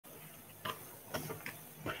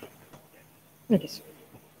Okay, sir.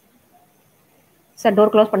 Sir, door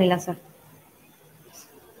close பண்ணிடலாம் sir.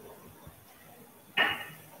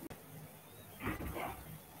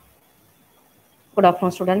 Good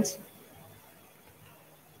afternoon, students.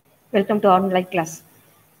 Welcome to our online class.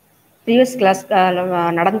 Previous class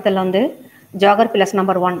நடந்ததெல்லாம் வந்து geography lesson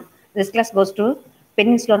number 1. This class goes to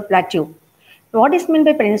Peninsular Plateau. What is meant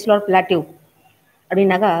by Peninsular Plateau?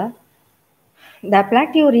 அப்படின்னாக்கா the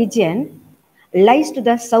plateau region lies to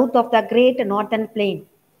the south of the Great Northern Plain.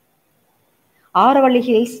 Aravalli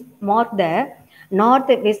Hills mark the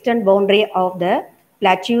northwestern boundary of the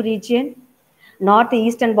plateau region.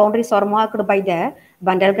 Northeastern boundaries are marked by the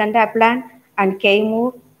Bandalganda Upland and Kaimur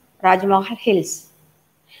Rajmahal Hills.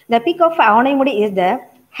 The peak of Anaimudi is the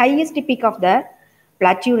highest peak of the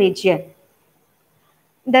plateau region.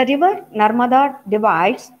 The river Narmada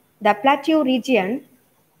divides the plateau region,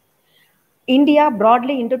 India,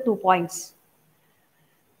 broadly into 2 points.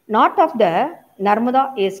 North of the Narmada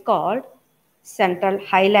is called Central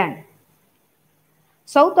Highland.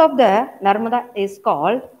 South of the Narmada is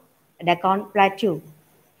called Deccan Plateau.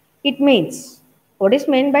 It means, what is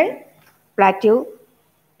meant by plateau?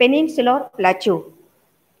 Peninsular Plateau.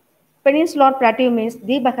 Peninsular Plateau means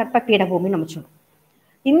தீபகற்ப பீடபூமி நம்ம சொல்றோம்.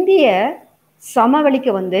 இந்திய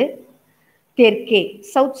சமவெளிக்கு வந்து தெற்கே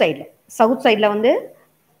south சைடில் வந்து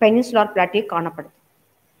peninsular plateau காணப்படுது.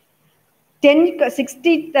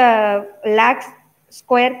 60 lakhs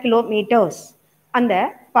square kilometers அந்த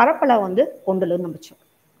பரப்பளை வந்து கொண்டுள்ளது நம்ம சொல்றோம்.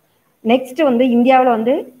 நெக்ஸ்ட் வந்து இந்தியாவில்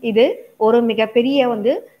வந்து இது ஒரு மிகப்பெரிய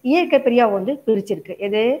வந்து இயற்கை பிரியா வந்து பிரிச்சிருக்கு.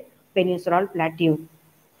 எது? Peninsular plateau.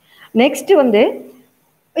 நெக்ஸ்ட் வந்து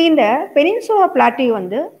இந்த பெனின்சுலார் பிளாட்டியூ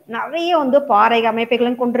வந்து நிறைய வந்து பாறை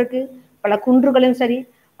அமைப்புகளும் கொண்டிருக்கு. பல குன்றுகளும் சரி,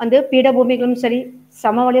 வந்து பீடபூமிகளும் சரி,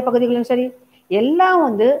 சமவெளி பகுதிகளும் சரி, எல்லாம்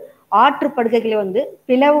வந்து ஆற்றுப்படுகைகளை வந்து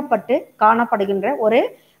பிளவுபட்டு காணப்படுகின்ற ஒரு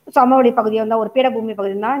சமவெளி பகுதி வந்து ஒரு பீடபூமி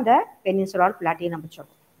பகுதி தான் இந்த பெனின்சுலார் பிளாட்டியூ நம்ம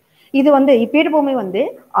சொல்றோம். இது வந்து இப்பீடபூமி வந்து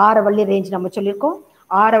ஆரவள்ளி ரேஞ்ச் நம்ம சொல்லியிருக்கோம்.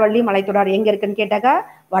 ஆரவள்ளி மலைத்தொடர் எங்க இருக்குன்னு கேட்டாக்கா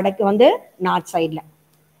வடக்கு வந்து நார்த் சைட்ல.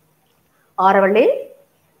 Aravalli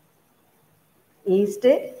east,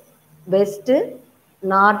 west,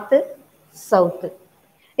 north, south.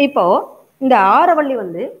 இப்போ இந்த ஆரவள்ளி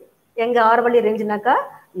வந்து எங்க ஆரவள்ளி ரேஞ்சுனாக்கா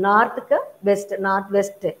நார்த்துக்கு வெஸ்ட், நார்த்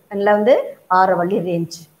வெஸ்ட் அதில் வந்து ஆரவள்ளி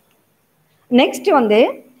ரேஞ்ச். நெக்ஸ்ட் வந்து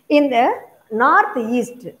இந்த நார்த்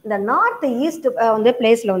ஈஸ்ட், இந்த நார்த் ஈஸ்ட் வந்து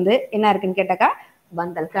பிளேஸ்ல வந்து என்ன இருக்குன்னு கேட்டாக்கா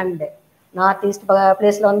பந்தல்கண்ட். நார்த் ஈஸ்ட்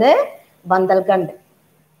பிளேஸ்ல வந்து பந்தல்கண்ட்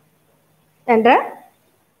என்ற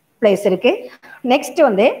பிளேஸ் இருக்கு. நெக்ஸ்ட்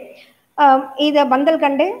வந்து இதை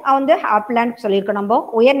பந்தல்கண்டு வந்து அப்லாண்ட் சொல்லியிருக்கோம். நம்ம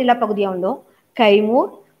உயர்நில பகுதியை வந்து கைமூர்,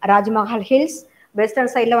 ராஜ்மஹால் ஹில்ஸ்.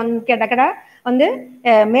 வெஸ்டர்ன் சைடில் வந்து கேட்டாக்கடா வந்து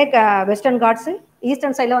வெஸ்டர்ன் காட்ஸ்,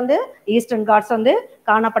 ஈஸ்டர்ன் சைடில் வந்து ஈஸ்டர்ன் காட்ஸ் வந்து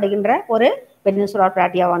காணப்படுகின்ற ஒரு பெனின்சுலார்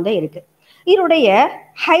பிளாட்டியா வந்து இருக்கு. இதனுடைய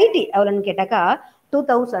ஹைட் எவ்வளோன்னு கேட்டாக்கா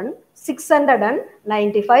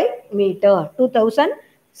 2695 மீட்டர்.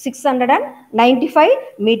 2695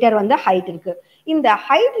 மீட்டர் வந்து ஹைட் இருக்கு. இந்த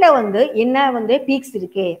ஹைட்ல வந்து என்ன வந்து பீக்ஸ்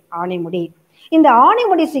இருக்கு? ஆனைமுடி. இந்த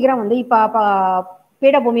ஆனைமுடி சிகரம் வந்து இப்ப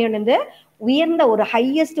பீடபூமி வந்து உயர்ந்த ஒரு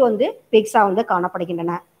ஹையஸ்ட் வந்து பீக்ஸா வந்து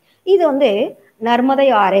காணப்படுகின்றன. இது வந்து நர்மதை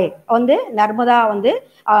ஆறு வந்து நர்மதா வந்து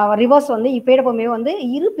ரிவர்ஸ் வந்து இப்பீடபூமியை வந்து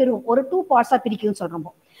இரு பெரும் ஒரு 2 பார்ட்ஸா பிரிக்குதுன்னு சொல்றோம்.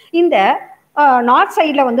 இந்த நார்த்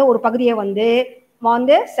சைடில் வந்து ஒரு பகுதியை வந்து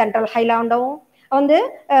சென்ட்ரல் ஹைலாண்டும் வந்து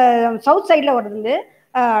சவுத் சைடில் வந்து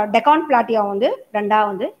டெக்கான் பிளாட்டியா வந்து ரெண்டா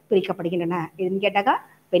வந்து பிரிக்கப்படுகின்றன. இதுன்னு கேட்டாக்கா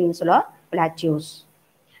பெனின்சுலார் பிளாட்டியூஸ்.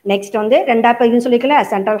 நெக்ஸ்ட் வந்து ரெண்டா பிரிக்குன்னு சொல்லிக்கல,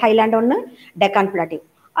 சென்ட்ரல் ஹைலாண்ட் ஒன்று, டெக்கான் பிளாட்டியூ.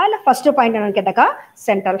 அதில் ஃபர்ஸ்ட் பாயிண்ட் என்னன்னு கேட்டாக்கா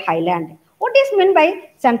central highland. What is mean by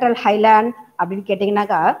central highland அப்படின்னு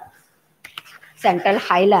கேட்டீங்கன்னாக்கா central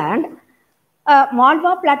highland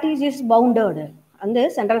Malwa plateaus is bounded. வந்து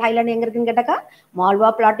சென்ட்ரல் ஹைலாண்ட் எங்க இருக்குன்னு கேட்டாக்கா Malwa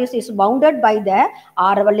plateaus is bounded by the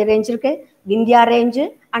Aravalli range இருக்கு, விந்தியா ரேஞ்சு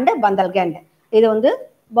அண்ட் பந்தல்கண்ட். இது வந்து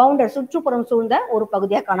பவுண்டர் சுற்றுப்புறம் சூழ்ந்த ஒரு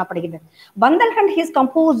பகுதியாக காணப்படுகிறது. Bundelkhand is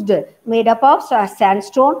composed made up of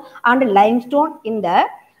sandstone and limestone in the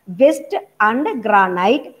west and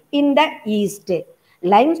granite in the east.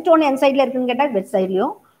 Limestone எந்த சைட்ல இருக்குன்னு கேட்டால் வெஸ்ட்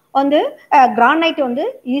சைட்லையும் வந்து கிரானைட் வந்து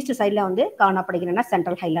ஈஸ்ட் சைட்ல வந்து காணப்படுகிறதுனா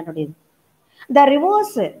சென்ட்ரல் ஹைலாண்டோட. த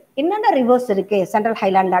ரிவர்ஸ், என்னென்ன ரிவர்ஸ் இருக்கு சென்ட்ரல்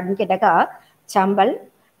ஹைலாண்ட் அப்படின்னு கேட்டாக்கா சம்பல்,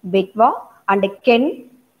 பெக்வா and Ken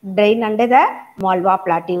train and the Malwa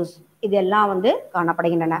plateaus இதெல்லாம் வந்து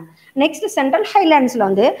காணப்படுகின்றன. நெக்ஸ்ட் சென்ட்ரல் ஹைலாண்ட்ஸ்ல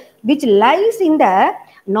வந்து which lies in the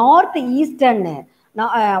north eastern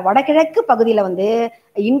வடகிழக்கு பகுதியில் வந்து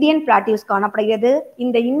இந்தியன் பிளாட்டியூஸ் காணப்படுகிறது.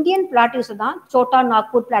 இந்த இந்தியன் பிளாட்டியூஸ் தான் சோட்டா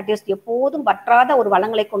நாக்பூர் பிளாட்டியூஸ். எப்போதும் வற்றாத ஒரு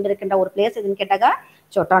வளங்களை கொண்டிருக்கின்ற ஒரு பிளேஸ் எதுன்னு கேட்டாக்கா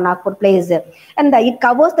Chhota Nagpur place. And it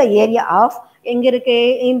covers the area of எங்க இருக்கு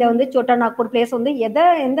இந்த வந்து சோட்டா நாக்பூர் பிளேஸ் வந்து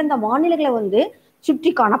எந்தெந்த மாநிலங்களை வந்து சுற்றி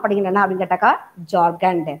காணப்படுகின்றன அப்படின்னு கேட்டாக்கா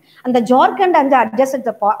ஜார்க்கண்ட். அந்த ஜார்க்கண்ட் அந்த அட்ஜஸ்ட்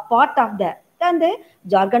பார்ட் ஆஃப் அந்த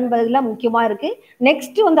ஜார்க்கண்ட் பதிலாக முக்கியமா இருக்கு.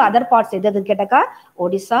 நெக்ஸ்ட் வந்து அதர் பார்ட்ஸ் எதுன்னு கேட்டாக்கா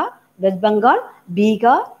ஒடிசா, வெஸ்ட் பெங்கால்,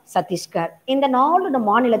 பீகார், சத்தீஸ்கர். இந்த 4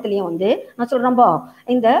 மாநிலத்திலையும் வந்து நான் சொல்றேன்பா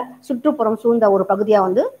இந்த சுற்றுப்புறம் சூழ்ந்த ஒரு பகுதியா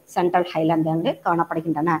வந்து சென்ட்ரல் ஹைலாந்து வந்து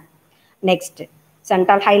காணப்படுகின்றன. நெக்ஸ்ட்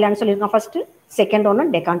சென்ட்ரல் ஹைலாண்ட் சொல்லியிருக்கோம் ஃபர்ஸ்ட். செகண்ட் ஒன்று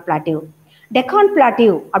டெக்கான் பிளாட்டிவ். டெக்கான்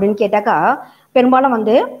பிளாட்டிவ் அப்படின்னு கேட்டாக்கா பெரும்பாலும்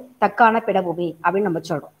வந்து தக்கான பீடபூமி அப்படின்னு நம்ம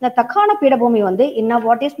சொல்றோம். இந்த தக்கான பீடபூமி வந்து என்ன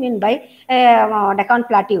what is mean by Deccan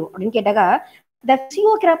plateau அப்படின்னு கேட்டாக்கா the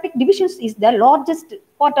geographic divisions is the largest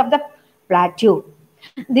part of the plateau.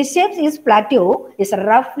 The shapes is plateau is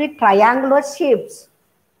roughly triangular shapes.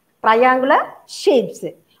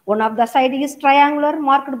 One of the side is triangular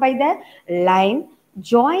marked by the line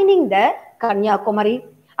joining the Kanyakumari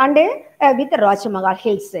and with Rajmagal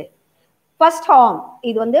hills. First arm,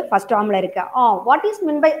 இது வந்து first ஆர்ம்ல இருக்கு. Arm what is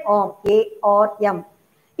mean by arm? ARM.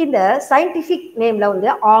 இந்த scientific நேம்ல வந்து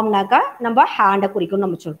ஆர்ம்னாக்கா நம்ம ஹேண்டை குறிக்கும்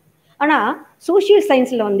நம்ம சொல்றோம். ஆனா சோசியல்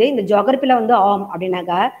சயின்ஸ்ல வந்து இந்த ஜியோகிரபில வந்து ஆர்ம்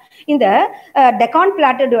அப்படின்னாக்கா இந்த டெக்கான்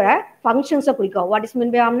பிளாட்டோட ஃபங்க்ஷன்ஸை குறிக்கும். வாட் இஸ்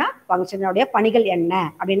மீன் பை ஆர்ம்னா ஃபங்க்ஷனோடைய பணிகள் என்ன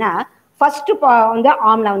அப்படின்னா ஃபர்ஸ்ட் வந்து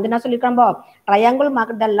ஆர்ம்ல வந்து நான் சொல்லியிருக்கேன் triangle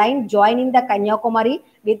mark the line joining the Kanyakumari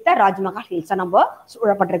with the Rajmahal hills நம்ம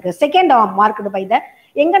சூழப்பட்டிருக்கு. Second arm marked by the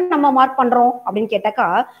எங்க நம்ம மார்க் பண்றோம் அப்படின்னு கேட்டாக்கா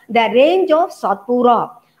த range of Satpura,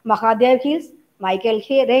 Mahadev hills, Michael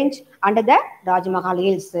range and the Rajmahal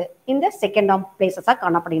hills இந்த செகண்ட் ஆர்ம் பிளேசஸா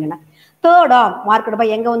காணப்படுகின்றன. தேர்ட் ஆர்ம் மார்க்கெட் பை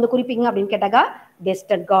எங்க வந்து குறிப்பீங்க அப்படின்னு கேட்டாக்கா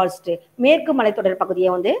வெஸ்டர்ன் காட்ஸ், மேற்கு மலைத்தொடர் பகுதியை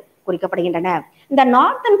வந்து குறிக்கப்படுகின்றன. இந்த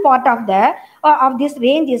northern part of this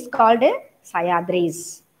range is called சயாத்ரிஸ்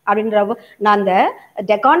அப்படின்ற அந்த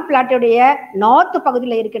டெக்கான் பிளாட்டோடைய நார்த்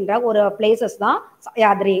பகுதியில் இருக்கின்ற ஒரு பிளேசஸ் தான்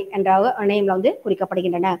சயாத்ரி என்ற நேம்ல வந்து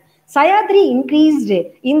குறிக்கப்படுகின்றன. Sahyadri increased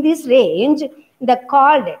in this range இந்த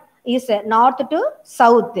called is north to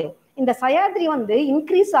south. இந்த சயாத்ரி வந்து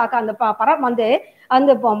இன்க்ரீஸ் ஆக அந்த பரம் வந்து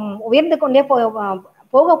அந்த உயர்ந்து கொண்டே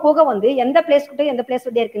போக போக வந்து எந்த பிளேஸ் கிட்ட எந்த பிளேஸ்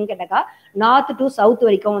கிட்டே இருக்குன்னு கேட்டாக்கா நார்த் டு சவுத்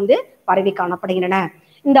வரைக்கும் வந்து பரவி காணப்படுகின்றன.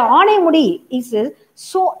 இந்த Anamudi is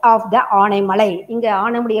so of the Anaimalai. இங்க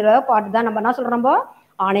ஆனைமுடியோட பாட்டு தான் நம்ம என்ன சொல்றோம்,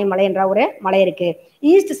 ஆனைமலை என்ற ஒரு மலை இருக்கு.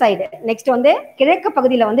 ஈஸ்ட் சைடு நெக்ஸ்ட் வந்து கிழக்கு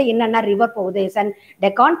பகுதியில வந்து என்னென்ன ரிவர் போகுது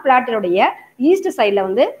டெக்கான் பிளாட்டோடைய ஈஸ்ட் சைட்ல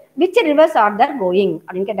வந்து which reverse are there going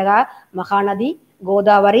அப்படின்னு கேட்டாக்கா மகாநதி,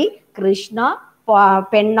 கோதாவரி, கிருஷ்ணா,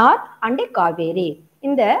 பெண்ணார் அண்ட் காவேரி.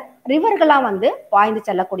 இந்த ரிவர்கள்லாம் வந்து பாய்ந்து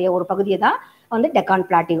செல்லக்கூடிய ஒரு பகுதியை தான் வந்து டெக்கான்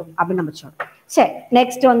பிளாட்டிவ் அப்படின்னு நம்ம சொல்றோம். சரி,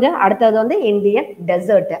 நெக்ஸ்ட் வந்து அடுத்தது வந்து இந்தியன்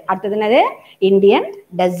டெசர்ட். அடுத்தது என்னது இந்தியன்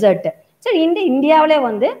டெசர்ட். சரி, இந்தியாவிலே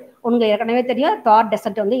வந்து உங்களுக்கு ஏற்கனவே தெரியும் தார்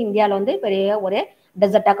டெசர்ட் வந்து இந்தியாவில் வந்து பெரிய ஒரு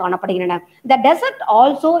டெசர்ட்டா காணப்படுகின்றன. The desert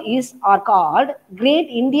also are called Great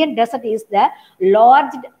Indian Desert is the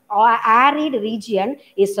large arid region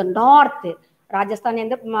is north. Rajasthan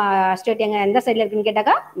எந்த ஸ்டேட் எந்த சைட்ல இருக்குன்னு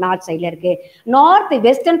கேட்டாக்கா நார்த் சைட்ல இருக்கு. நார்த்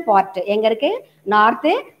வெஸ்டர்ன் பார்ட் எங்க இருக்கு? நார்த்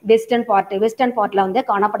வெஸ்டர்ன் பார்ட்ல வந்து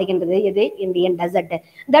காணப்படுகின்றது இது Indian dessert.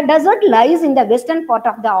 The dessert lies in the western part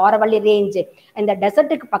of the Aravalli range. இந்த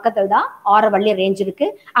டெசர்ட்டுக்கு பக்கத்துல தான் ஆரவல்லி ரேஞ்ச் இருக்கு.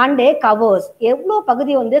 அண்ட் கவர்ஸ் எவ்வளவு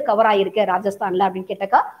பகுதி வந்து கவர் ஆயிருக்கு ராஜஸ்தான்ல அப்படின்னு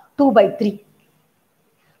கேட்டாக்கா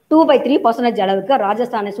 2/3% அளவுக்கு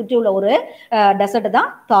ராஜஸ்தானை சுற்றி உள்ள ஒரு டெசர்ட் தான்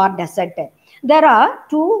தார் dessert. There are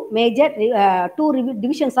two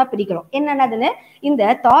divisions பிரிக்கிறோம். என்னென்னதுன்னு இந்த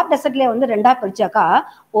தார் டெசர்ட்ல வந்து ரெண்டா பிரிச்சாக்கா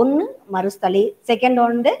ஒன்னு மருஸ்தலி, செகண்ட்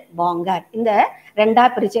வந்து பாங்கர். இந்த ரெண்டா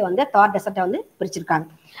பிரிச்சு வந்து தார் டெசர்ட்டை வந்து பிரிச்சிருக்காங்க.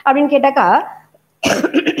 அப்படின்னு கேட்டாக்கா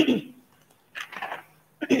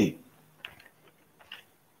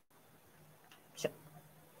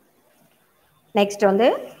நெக்ஸ்ட் வந்து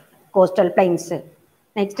coastal plains.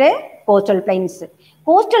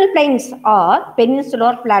 Coastal plains or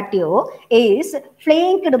peninsular plateau is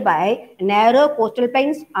flanked by narrow coastal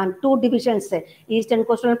plains and two divisions, eastern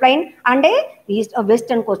coastal plain and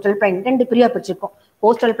western coastal plain. ரெண்டு பிரிவா பிரிச்சிருக்கோம்.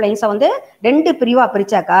 கோஸ்டல் பிளைன்ஸை வந்து ரெண்டு பிரிவா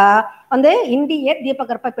பிரிச்சாக்கா வந்து இந்திய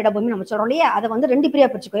தீபகற்ப பீடபூமி நம்ம சொல்றோம் இல்லையா, அதை வந்து ரெண்டு பிரிவா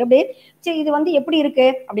பிரிச்சுக்கோ. எப்படி சரி, இது வந்து எப்படி இருக்கு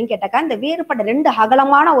அப்படின்னு கேட்டாக்கா இந்த வேறுபட்ட ரெண்டு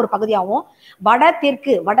அகலமான ஒரு பகுதியாகவும்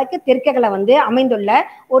வடக்கு தெற்குகளை வந்து அமைந்துள்ள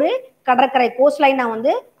ஒரு கடற்கரை கோஸ்ட் லைனா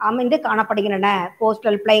வந்து அமைந்து காணப்படுகின்றன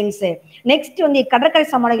கோஸ்டல் பிளைன்ஸ். நெக்ஸ்ட் வந்து கடற்கரை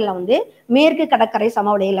சமவெளிகள்ல வந்து மேற்கு கடற்கரை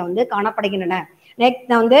சமவெளிகள்ல வந்து காணப்படுகின்றன.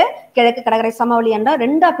 நெக்ஸ்ட் வந்து கிழக்கு கடற்கரை சமவெளி என்ற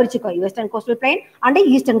ரெண்டா பிரிச்சுக்கோ, western coastal plain and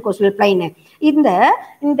eastern coastal plain.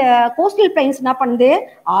 இந்த கோஸ்டல் பிளைன்ஸ் என்ன பண்ணுது,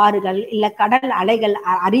 ஆறுகள் இல்ல கடல் அலைகள்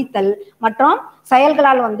அரித்தல் மற்றும்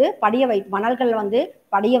செயல்களால் வந்து மணல்கள் வந்து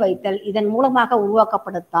படிய வைத்தல் இதன் மூலமாக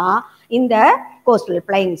உருவாக்கப்படுத்தான் இந்த கோஸ்டல்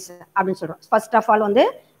பிளைன்ஸ் அப்படின்னு சொல்றோம். ஃபர்ஸ்ட் ஆஃப் ஆல் வந்து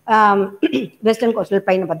வெஸ்டர்ன் கோஸ்டல்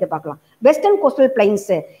பிளைன் பத்தி பார்க்கலாம். Western coastal plains,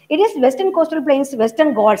 it is western coastal plains,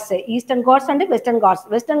 western God's, eastern God's and western God's.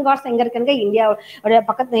 Western God's எங்க இருக்குங்க? இந்தியாவோட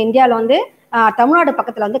பக்கத்துல, இந்தியாவில் வந்து தமிழ்நாடு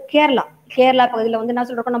பக்கத்துல வந்து கேரளா பகுதியில் வந்து என்ன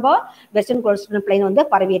சொல்றோம் நம்ம, வெஸ்டர்ன் கோஸ்டல் பிளைன் வந்து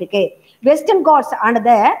பரவி இருக்கு. Western God's and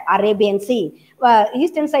the Arabian sea,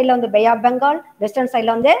 eastern சைட்ல வந்து பே ஆஃப் பெங்கால், வெஸ்டர்ன்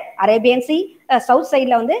சைட்ல வந்து அரேபியன் சி, சவுத்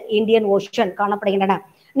சைட்ல வந்து இந்தியன் ஓஷன் காணப்படுகின்றன.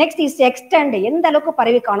 நெக்ஸ்ட் இஸ் எக்ஸ்டெண்ட், எந்த அளவுக்கு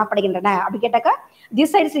பரவி காணப்படுகின்றன அப்படி கேட்டாக்கா,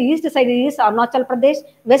 this side east side is Arunachal Pradesh,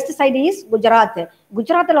 west side is Gujarat.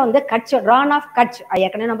 குஜராத்ல வந்து கட்ச், ரான் ஆஃப் கட்ச்,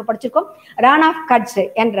 ஏற்கனவே நம்ம படிச்சிருக்கோம். ரான் ஆஃப் கட்ச்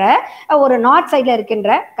என்ற ஒரு நார்த் சைட்ல இருக்கின்ற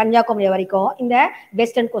கன்னியாகுமரி வரைக்கும் இந்த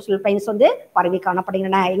வெஸ்டர்ன் கோஸ்டல் பிளைன்ஸ் வந்து பரவி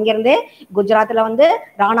காணப்படுகின்றன. இங்க இருந்து குஜராத்ல வந்து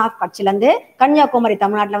ரான் ஆஃப் கட்ச்ல இருந்து கன்னியாகுமரி,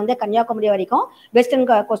 தமிழ்நாட்டுல வந்து கன்னியாகுமரி வரைக்கும் வெஸ்டர்ன்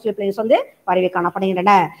கோஸ்டல் பிளைன்ஸ் வந்து பரவி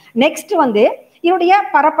காணப்படுகின்றன. நெக்ஸ்ட் வந்து இதனுடைய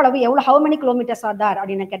பரப்பளவு எவ்வளவு, ஹவு மெனி கிலோமீட்டர்ஸ் ஆர் தேர்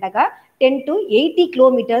அப்படின்னு கேட்டாக்கா 10 to 80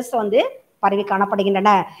 கிலோமீட்டர்ஸ் வந்து பரவி காணப்படுகின்றன.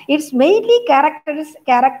 It's mainly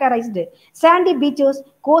characterised Chandy beaches,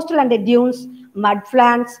 coastal and tunes, மட்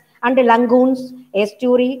ஃபிளான்ஸ் and லங்கூன்ஸ்,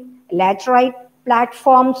 எஸ்டூரி, laterite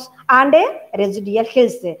platforms and residual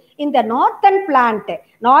hills. In the northern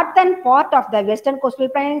part of the western coastal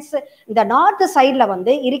plains, இந்த north sideல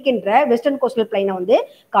வந்து இருக்கின்ற western coastal plain வந்து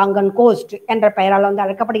காங்கன் கோஸ்ட் என்ற பெயரால் வந்து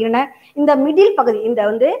அழைக்கப்படுகின்றன. இந்த மிடில் பகுதி, இந்த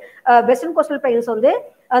வந்து western coastal plains வந்து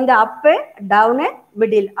அந்த அப், டவுன்,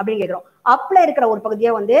 மிடில் அப்படின்னு கேட்கிறோம். அப்ல இருக்கிற ஒரு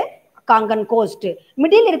பகுதியை வந்து காங்கன் கோஸ்ட்,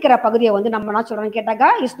 மிடில் இருக்கிற பகுதியை வந்து நம்ம என்ன சொல்றோம்னு கேட்டாக்கா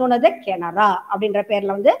இஸ் நோன் அஸ் கெனரா அப்படின்ற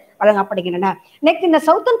பேர்ல வந்து வழங்கப்படுகின்றன. நெக்ஸ்ட் இந்த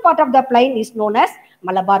southern part of the plain is known as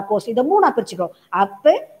Malabar cost. இதை மூணா பிரிச்சுக்கிறோம், அப்,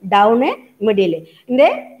 டவுன், மிடில். இந்த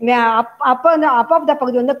அப் ஆஃப் த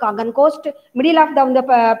பகுதி வந்து காங்கன் cost, middle of the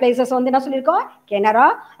places வந்து என்ன சொல்லியிருக்கோம், கெனரா.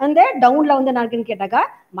 அந்த டவுன்ல வந்து என்ன இருக்குன்னு கேட்டாக்கா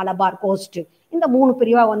மலபார் கோஸ்ட். இந்த மூணு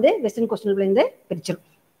பிரிவா வந்து வெஸ்டர்ன் கோஸ்டல் பிளைன் வந்து பிரிச்சிருக்கும்.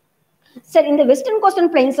 சரி, இந்த வெஸ்டர்ன் கோஸ்டல்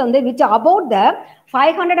பிளைன்ஸ் வந்து which about the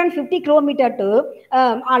 550 kilometre to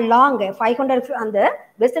long 500, அந்த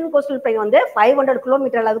வெஸ்டர்ன் கோஸ்டல் பிளைன் வந்து 500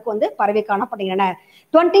 கிலோமீட்டர் அளவுக்கு வந்து பரவி காணப்படுகின்றன.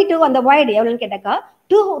 22 அந்த வைடு எவ்வளவுன்னு கேட்டாக்கா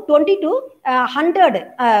 20 to 100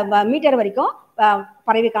 மீட்டர் வரைக்கும்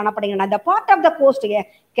பரவி காணப்படுகின்றன. The part of the coast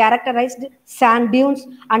characterized sand dunes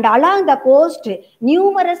and along the coast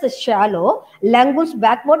numerous shallow lagoons,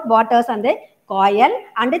 backward waters and coil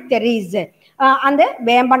and terrace. And the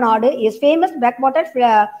Vembanadu is famous backwater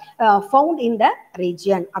found in the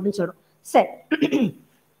region அப்படின்னு சொல்றோம். சரி,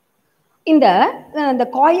 இந்த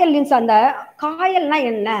காயல்ஸ், அந்த காயல்னா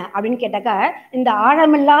என்ன அப்படின்னு கேட்டாக்கா இந்த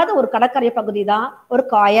ஆழமில்லாத ஒரு கடற்கரை பகுதி தான் ஒரு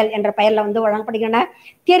காயல் என்ற பெயர்ல வந்து வழங்கப்படுகின்றன.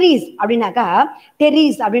 டெரீஸ்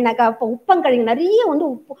அப்படின்னாக்கா இப்போ உப்பங்கழிகள் நிறைய வந்து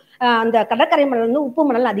உப்பு, அந்த கடற்கரை மணல் வந்து உப்பு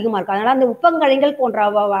மணல் அதிகமா இருக்கும். அதனால அந்த உப்பங்கழிகள் போன்ற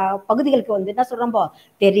பகுதிகளுக்கு வந்து என்ன சொல்றோம்,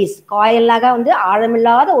 டெரீஸ். காயல்னாக வந்து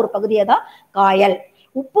ஆழமில்லாத ஒரு பகுதியை தான் காயல்.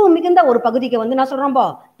 உப்பு மிகுந்த ஒரு பகுதிக்கு வந்து நான் சொல்றோம்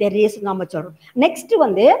டெரீஸ் நாம சொல்றோம். நெக்ஸ்ட்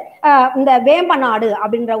வந்து இந்த வேம்பநாடு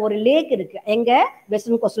அப்படின்ற ஒரு லேக் இருக்கு, எங்க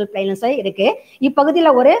வெஸ்டர்ன் கோஸ்டல் பிளைன்ஸ் இருக்கு.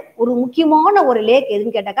 இப்பகுதியில ஒரு முக்கியமான ஒரு லேக்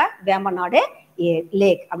எதுன்னு கேட்டாக்கா வேம்பநாடு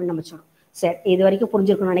லேக் அப்படின்னு நம்ம சொல்றோம். சரி, இது வரைக்கும்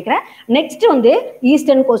புரிஞ்சிருக்கணும்னு நினைக்கிறேன். நெக்ஸ்ட் வந்து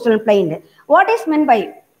eastern coastal plain. What is men by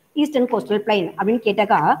eastern coastal plain அப்படின்னு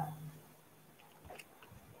கேட்டாக்கா,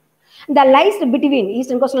 the lies between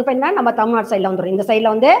eastern coastal plain நம்ம தமிழ்நாடு சைடுல வந்துரும். இந்த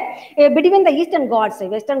சைடுல வந்து between the eastern ghats,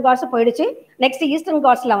 western ghats போயிடுச்சு. நெக்ஸ்ட் eastern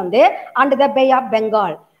ghatsல வந்து and the bay of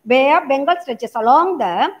bengal stretches along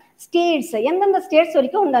the states. எந்தெந்த ஸ்டேட்ஸ்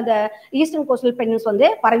வரைக்கும் அந்த ஈஸ்டர்ன் கோஸ்டல் பிளைன்ஸ் வந்து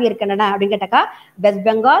பரவி இருக்கின்றன அப்படின்னு கேட்டாக்கா வெஸ்ட்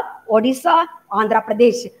பெங்கால், ஒடிசா, ஆந்திர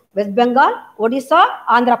பிரதேஷ். வெஸ்ட் பெங்கால், ஒடிசா,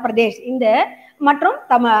 ஆந்திர பிரதேஷ் இந்த மற்றும்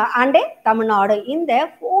தமிழ்நாடு, இந்த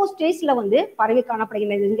 4 ஸ்டேட்ஸ்ல வந்து பரவி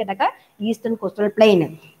காணப்படுகின்றதுன்னு கேட்டாக்கா eastern coastal plain.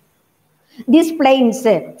 These plains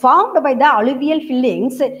formed by the alluvial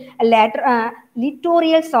fillings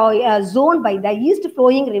littoral zone by the east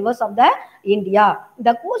flowing rivers of the India.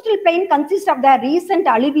 The coastal plain consists of the recent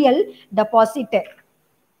alluvial deposit.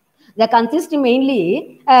 They consist mainly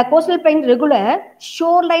coastal plain regular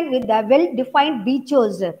shoreline with the well defined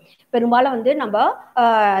beaches. பெரும்பாலும் வந்து நம்ம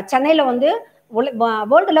சென்னையில வந்து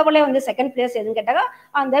world லெவல்ல வந்து second place எதுன்னு கேட்டாக்கா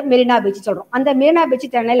அந்த மெரினா பீச் சொல்றோம். அந்த மெரினா பீச்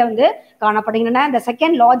சென்னையில வந்து காணப்படுகின்றன. அந்த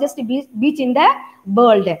second largest beach in the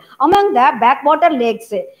world. Among the back water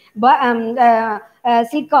lakhs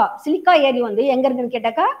silica ஏரி வந்து எங்க இருக்குன்னு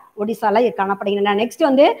கேட்டாக்கா ஒடிசால காணப்படுகின்றன. நெக்ஸ்ட்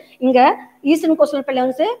வந்து இங்க eastern coastal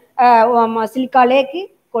plains silica lakh,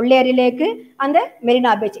 கொள்ளேரி லேக்கு, அந்த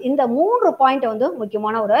மெரினா பீச், இந்த 3 பாயிண்ட் வந்து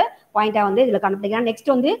முக்கியமான ஒரு பாயிண்டா வந்து இதுல காணப்படுகிறாங்க.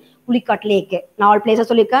 நெக்ஸ்ட் வந்து புலிக்காட் லேக், 4 பிளேஸை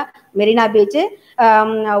சொல்லியிருக்கேன். மெரினா பீச்,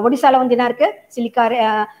 ஒடிசால வந்து என்ன இருக்கு, சிலிக்கா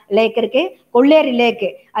லேக் இருக்கு, கொள்ளேரி லேக்,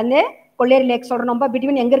 அந்த கொள்ளேரி லேக் சொல்றோம் நம்ம.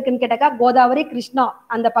 பிட்வீன் எங்க இருக்குன்னு கேட்டாக்கா கோதாவரி கிருஷ்ணா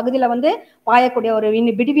அந்த பகுதியில வந்து பாயக்கூடிய ஒரு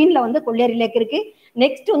பிட்வீன்ல வந்து கொள்ளேரி லேக் இருக்கு.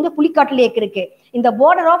 நெக்ஸ்ட் வந்து புலிக்காட்டு லேக் இருக்கு. இந்த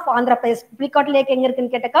border ஆஃப் ஆந்திர பிரதேஷ். புலிக்காட்டு லேக் எங்க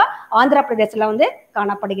இருக்குன்னு கேட்டாக்கா ஆந்திர பிரதேசல வந்து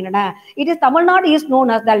காணப்படுகின்றன. It is Tamil Nadu is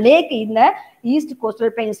known as த லேக் இந்த ஈஸ்ட்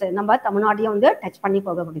கோஸ்டல் பிளைன்ஸ். நம்ம தமிழ்நாட்டையும் வந்து டச் பண்ணி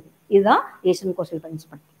போக முடியுது. இதுதான் ஈஸ்டர்ன் கோஸ்டல் பிளைன்ஸ்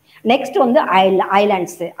பத்தி. நெக்ஸ்ட் வந்து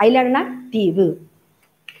ஐலாண்ட்ஸ். ஐலாண்ட்னா தீவு.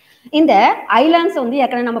 இந்த ஐலாண்ட்ஸ் வந்து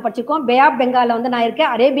ஏற்கனவே நம்ம படிச்சிருக்கோம். பே ஆஃப் பெங்கால்ல வந்து நான்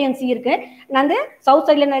இருக்கேன், அரேபியன் சி இருக்கு, நான் வந்து சவுத்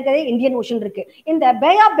சைட்ல இருக்கிறது இந்தியன் ஓஷன் இருக்கு. இந்த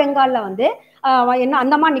பே ஆஃப் பெங்கால்ல வந்து என்ன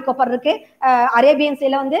அந்தமான் நிக்கோபார் இருக்கு, அரேபியன்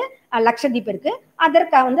சீல வந்து லட்சத்தீப் இருக்கு.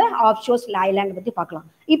 அதற்கு வந்து ஆஃப் ஷோர்ஸ் ஐலாண்ட் பத்தி பார்க்கலாம்.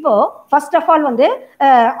 இப்போ ஃபர்ஸ்ட் ஆஃப் ஆல் வந்து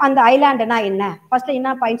அந்த ஐலாண்டுனா என்ன, ஃபர்ஸ்ட்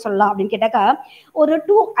என்ன பாயிண்ட் சொல்லலாம் அப்படின்னு கேட்டாக்கா ஒரு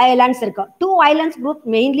 2 ஐலாண்ட்ஸ் இருக்கு. 2 ஐலாண்ட்ஸ் குரூப்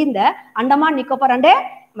மெயின்லி இந்த அந்தமான் நிக்கோபார் அண்ட்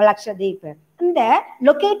லட்சத்தீப். இந்த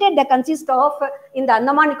லொகேட்டட் த கன்சிஸ்ட் ஆஃப் இந்த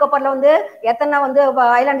அந்தமான் நிக்கோபார்ல வந்து எத்தனை வந்து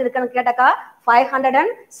ஐலாண்ட் இருக்குன்னு கேட்டாக்கா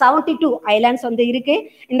 572 ஐலாண்ட்ஸ் வந்து இருக்கு.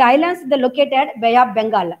 இந்த ஐலாண்ட்ஸ் இந்த located bay of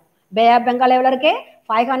Bengal. Bay of Bengal எவ்வளவு இருக்கு?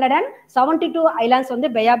 572 ஐலாண்ட்ஸ் வந்து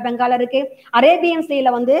பே ஆஃப் பெங்கால் இருக்கு. அரேபியன்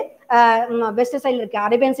சீல வந்து வெஸ்ட் சைட்ல இருக்கு.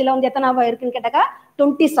 அரேபியன் சீல வந்து எத்தனை இருக்குன்னு கேட்டாக்கா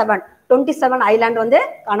 27 ஐலாண்ட் வந்து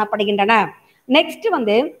காணப்படுகின்றன. நெக்ஸ்ட்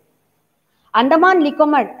வந்து Andaman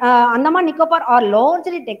Nicobar R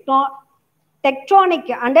largely tectonic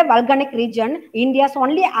and a volcanic region. India's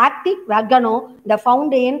only active volcano, the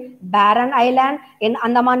found in Barren Island in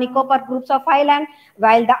Andaman Nicobar groups of island,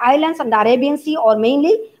 while the islands on the Arabian Sea are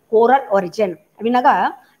mainly coral origin. அப்படின்னாக்கா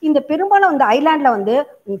இந்த பெரும்பாலும் இந்த ஐலாண்ட்ல வந்து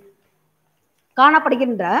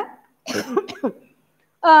காணப்படுகின்ற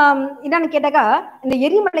என்னன்னு கேட்டாக்கா இந்த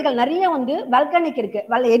எரிமலைகள் நிறைய வந்து வல்கனிக் இருக்கு.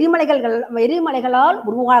 எரிமலைகளால்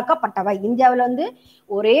உருவாக்கப்பட்டவை. இந்தியாவில் வந்து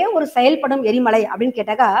ஒரே ஒரு செயல்படும் எரிமலை அப்படின்னு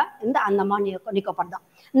கேட்டாக்கா இந்த அந்தமான் நிக்கோபார் தான்.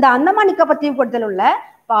 இந்த அந்தமான் நிக்கோபார் தீவுக்கூட்டத்தில் உள்ள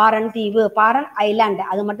பாரன் தீவு, பாரன் ஐலாண்ட்,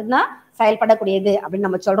 அது மட்டும்தான் செயல்படக்கூடியது அப்படின்னு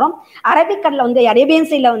நம்ம சொல்றோம். அரபிக்கடல வந்து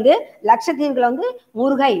அரேபியன் சீல வந்து லட்சத்தீவுல வந்து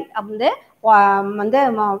முருகை வந்து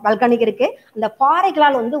வல்கனிக் இருக்கு. அந்த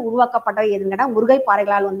பாறைகளால் வந்து உருவாக்கப்பட்டவை எதுங்கன்னா முருகை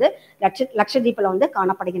பாறைகளால் வந்து லட்சத்தீப்புல வந்து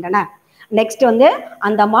காணப்படுகின்றன. நெக்ஸ்ட் வந்து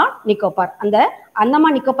அந்தமான் நிக்கோபார். அந்த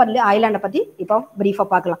அந்தமான் நிக்கோபார் ஐலாண்டை பத்தி இப்போ பிரீஃபா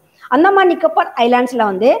பார்க்கலாம். அந்தமான் நிக்கோபார் ஐலாண்ட்ஸ்ல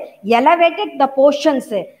வந்து எலவேட்டட் த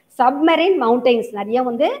போர்ஷன்ஸ் சப்மரீன் மவுண்டெயின்ஸ், நிறைய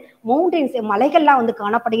வந்து மவுண்டெயின்ஸ் மலைகள்லாம் வந்து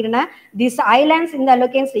காணப்படுகின்றன. திஸ் ஐலாண்ட்ஸ் இந்த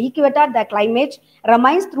locations equator the climate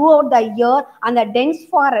remains through out the year and the tense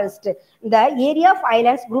forest. இந்த area of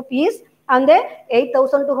islands group is அந்த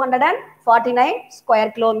 8249 square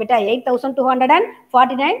kilometer.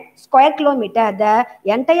 8249 square kilometer. The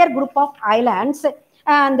entire group of islands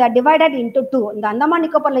and divided into 2. இந்த அந்தமான்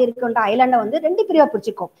நிக்கோபார்ல இருக்கின்ற ஐலாண்டை வந்து 2 பிரிவா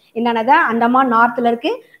பிரிச்சுக்கும். என்னன்னா அந்தமான் நார்த்ல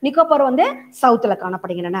இருக்கு, நிக்கோபார் வந்து சவுத்ல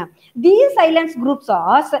காணப்படுகின்றன. These islands groups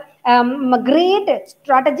are great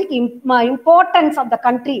strategic importance of the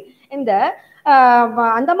country. இந்த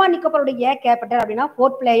அந்தமான் நிக்கோபாருடைய கேபிட்டல் அப்படின்னா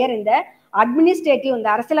போர்ட் பிளேயர். இந்த அட்மினிஸ்ட்ரேட்டிவ் இந்த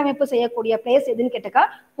அரசியலமைப்பு செய்யக்கூடிய பிளேஸ் எதுன்னு கேட்டாக்கா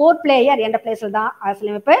போர்ட் பிளேயர் என்ற பிளேஸ்ல தான்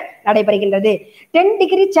அரசியலமைப்பு நடைபெறுகின்றது. 10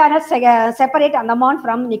 degree channels separate Andaman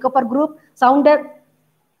from Nicobar group.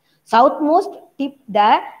 Southmost tip the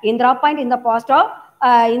Indra Point in the past of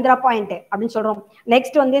Indira point அப்படின்னு சொல்றோம்.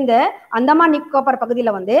 நெக்ஸ்ட் வந்து இந்த அந்தமான் நிக்கோபார்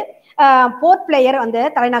பகுதியில வந்து போர்ட் பிளேயர் வந்து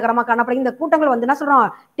தலைநகரமா காணப்படுகிறது. இந்த கூட்டங்கள் வந்து என்ன சொல்றோம்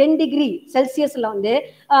 10 டிகிரி செல்சியஸ்ல வந்து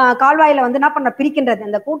கால்வாயில வந்து என்ன பண்ண பிரிக்கின்றது.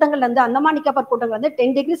 அந்த கூட்டங்கள்ல வந்து அந்தமான் நிக்கோபார் கூட்டங்கள் வந்து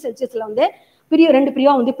 10 டிகிரி செல்சியஸ்ல வந்து 2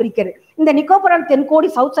 பிரிவா வந்து பிரிக்கிறது. இந்த நிக்கோபார்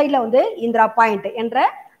தென்கோடி சவுத் சைட்ல வந்து இந்திரா பாயிண்ட் என்ற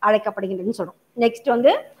அழைக்கப்படுகின்றதுன்னு சொல்றோம். நெக்ஸ்ட்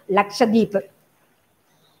வந்து லட்சத்தீப்.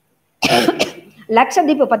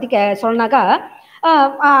 லட்சத்தீப் பத்தி சொன்னாக்கா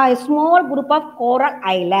small group of coral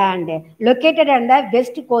island located on the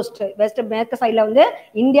west coast. மேற்கு சைட்ல வந்து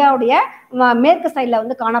இந்தியாவுடைய மேற்கு சைட்ல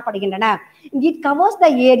வந்து காணப்படுகின்றன. it covers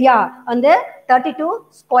the area வந்து 32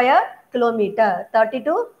 square kilometer.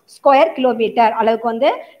 32 square kilometer அளவுக்கு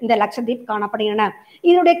வந்து இந்த லட்சத்தீப் காணப்படுகின்றன.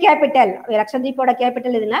 இதனுடைய கேபிட்டல், லட்சத்தீப்போட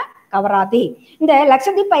கேபிட்டல் இதுனா கவராதி. இந்த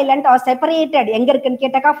லட்சத்தீப் ஐலாண்ட் ஆர் செப்பரேட்டட் எங்க இருக்குன்னு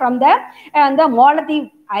கேட்டாக்கா from the Maldives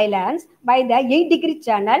Islands by the 8 degree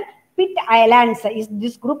channel. Pitt Islands is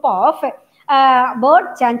this group of bird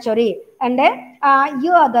sanctuary, and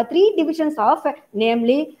here are the 3 divisions of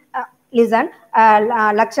namely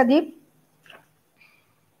Lakshadweep,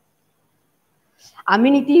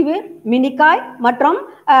 அமினித்தீவு, Minicoy மற்றும்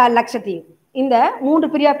லட்சத்தீவு. இந்த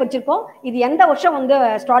 3 பிரிவா பிரிச்சிருக்கோம். இது எந்த வருஷம் வந்து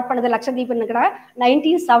ஸ்டார்ட் பண்ணது லட்சத்தீப்னு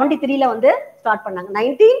 1973ல வந்து ஸ்டார்ட் பண்ணாங்க.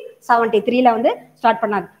 1973ல வந்து ஸ்டார்ட்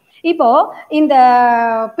பண்ணாங்க. இப்போ இந்த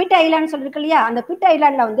பிட் ஐலாண்ட் சொல்லிருக்கு இல்லையா, அந்த பிட்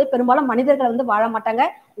ஐலாண்ட்ல வந்து பெரும்பாலும் மனிதர்கள் வந்து வாழ மாட்டாங்க.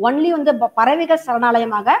 ஒன்லி வந்து பறவைகள்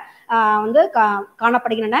சரணாலயமாக வந்து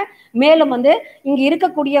காணப்படுகின்றன. மேலும் வந்து இங்க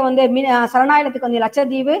இருக்கக்கூடிய வந்து சரணாலயத்துக்கு வந்து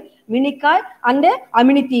லட்சத்தீவு, மினிக்காய் அண்ட்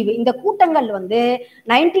அமினி தீவு இந்த கூட்டங்கள் வந்து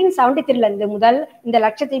 1973ல இருந்து முதல் இந்த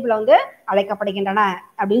லட்சத்தீவுல வந்து அழைக்கப்படுகின்றன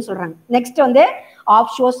அப்படின்னு சொல்றாங்க. நெக்ஸ்ட் வந்து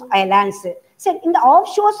ஆஃப் ஷோர்ஸ் ஐலாண்ட்ஸ். சரி, இந்த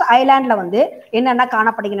ஆஃப் ஷோர்ஸ் ஐலாண்ட்ல வந்து என்னென்ன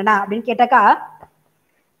காணப்படுகின்றன அப்படின்னு கேட்டாக்கா,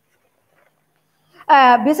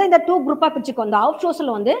 பிசைட் த டூ குரூப்பா பிரிச்சுக்கோ. இந்த ஆஃப்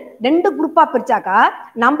ஷோர்ஸ்ல வந்து ரெண்டு குரூப்பா பிரிச்சாக்கா,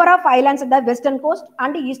 நம்பர் ஆஃப் ஐலாண்ட்ஸ் இந்த western coast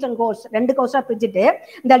and eastern cost ரெண்டு கோஸ்டா பிரிச்சுட்டு,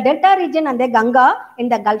 இந்த delta region and Ganga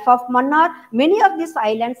in the gulf of Mannar, many of this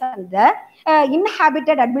islands and the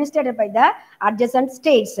inhabited administrated by the adjacent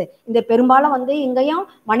states. இந்த பெரும்பாலும் வந்து இங்கேயும்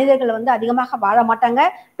மனிதர்கள் வந்து அதிகமாக வாழ மாட்டாங்க.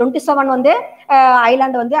 27 வந்து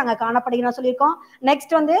ஐலாண்டு வந்து அங்க காணப்படுகிறோம் சொல்லியிருக்கோம்.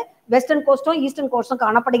 நெக்ஸ்ட் வந்து வெஸ்டர்ன் கோஸ்டும் ஈஸ்டர்ன் கோஸ்டும்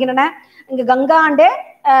காணப்படுகின்றன. இங்க கங்கா அண்டு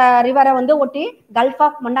ரிவரை வந்து ஒட்டி கல்ஃப்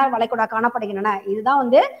ஆஃப் மன்னார் வளைகுடா காணப்படுகின்றன. இதுதான்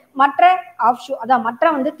வந்து மற்ற ஆஃப்ஷோ, அதான் மற்ற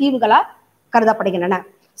வந்து தீவுகளா கருதப்படுகின்றன.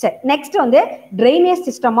 சரி, நெக்ஸ்ட் வந்து drainage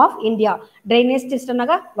system of India. Drainage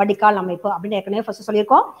சிஸ்டம்னாக வடிகால் அமைப்பு அப்படின்னு ஏற்கனவே ஃபர்ஸ்ட்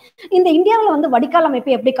சொல்லியிருக்கோம். இந்த இந்தியாவில் வந்து வடிகால்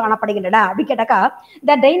அமைப்பு எப்படி காணப்படுகின்றன அப்படின்னு கேட்டாக்கா,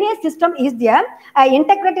 த drainage system is the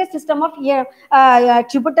integrated system of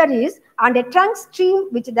tributaries and a trunk stream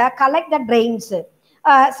which they collect the drains,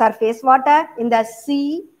 surface water in the sea,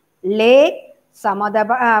 lake, some other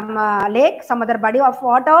body of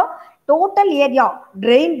water, total area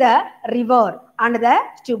drain the river and the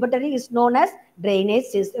tributary is known as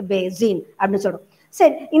drainage basin அப்படின்னு சொல்றோம்.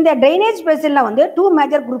 சரி, இந்த drainage basinல வந்து two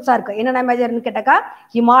major குரூப்ஸா இருக்கு. என்னென்ன மேஜர்னு கேட்டாக்கா,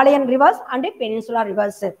 Himalayan reverse and peninsula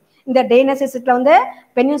reverse. இந்த drainage systemல வந்து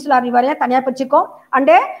பெனின்சுலா ரிவரையும் தனியா பிரிச்சுக்கோ,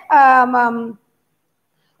 அண்ட்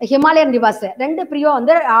ஹிமாலயன் ரிவர்ஸ் ரெண்டு பிரிவா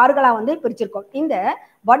வந்து ஆறுகளா வந்து பிரிச்சிருக்கோம். இந்த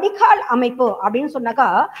வடிகால் அமைப்பு அப்படின்னு சொன்னாக்கா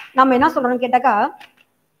நம்ம என்ன சொல்றோம்னு கேட்டாக்கா,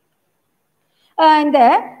 இந்த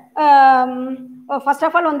ஃபர்ஸ்ட்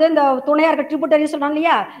ஆஃப் ஆல் வந்து இந்த துணையாறு ட்ரிபியூட்டரி சொன்னோம்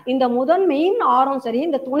இல்லையா, இந்த முதல் மெயின் ஆறும் சரி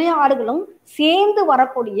இந்த துணை ஆறுகளும் சேர்ந்து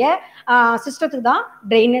வரக்கூடிய சிஸ்டத்துக்கு தான்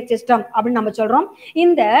ட்ரைனேஜ் சிஸ்டம் அப்படின்னு நம்ம சொல்றோம்.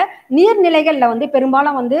 இந்த நீர்நிலைகள்ல வந்து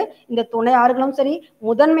பெரும்பாலும் வந்து இந்த துணை ஆறுகளும் சரி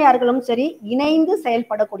முதன்மை ஆறுகளும் சரி இணைந்து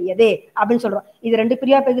செயல்படக்கூடியது அப்படின்னு சொல்றோம். இது ரெண்டு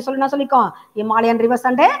பிரிவா பிரிக்க சொல்லி நான் சொல்லிக்கோம், Himalayan reverse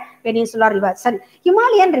and peninsula reverse. சரி,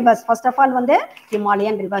 Himalayan reverse first of all வந்து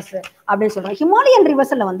ஹிமாலயன் ரிவர்ஸ் அப்படின்னு சொல்றோம். ஹிமாலயன்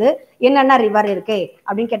ரிவர்ஸ்ல வந்து என்னென்ன ரிவர் இருக்கு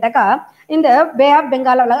அப்படின்னு கேட்டாக்கா, இந்த பே ஆஃப்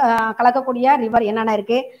பெங்கால கலக்கக்கூடிய ரிவர் என்னென்ன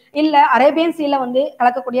இருக்கு, இல்ல அரேபியன் சீல வந்து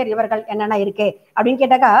கலக்கக்கூடிய ரிவர்கள் என்னென்ன இருக்கு அப்படின்னு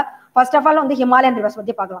கேட்டாக்கா, ஃபர்ஸ்ட் ஆஃப் ஆல் வந்து ஹிமாலயன் ரிவர்ஸ்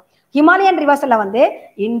பத்தி பார்க்கலாம். ஹிமாலயன் ரிவர்ஸ்ல வந்து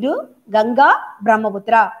இந்து, கங்கா,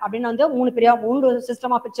 பிரம்மபுத்திரா அப்படின்னு வந்து மூணு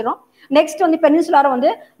சிஸ்டமா பிரிச்சிடும். நெக்ஸ்ட் வந்து பெனின்சுலார வந்து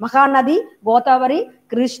மகாநதி, கோதாவரி,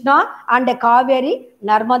 கிருஷ்ணா அண்ட் காவேரி,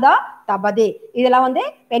 நர்மதா, தபதி இதெல்லாம் வந்து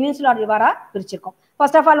பெனின்சுலா ரிவரா பிரிச்சிருக்கோம்.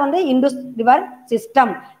 ஃபர்ஸ்ட் ஆஃப் ஆல் வந்து Indies river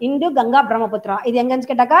system, Hindu, Ganga, Brahmaputra இது எங்கன்னு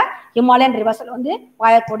கேட்டாக்கா ஹிமாலயன் ரிவர்ஸ்ல வந்து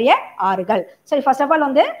பாயக்கூடிய ஆறுகள். சரி, ஃபர்ஸ்ட் ஆஃப் ஆல்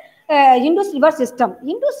வந்து Indies river system.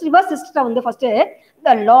 Indies river system வந்து ஃபர்ஸ்ட் த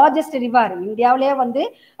லார்ஜஸ்ட் ரிவர் இந்தியாவிலேயே வந்து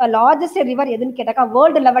லார்ஜஸ்ட் ரிவர் எதுன்னு கேட்டாக்கா,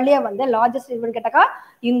 வேர்ல்டு லெவல்லே வந்து லார்ஜஸ்ட் ரிவர்னு கேட்டாக்கா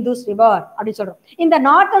இந்துஸ் ரிவர் அப்படின்னு சொல்றோம். இந்த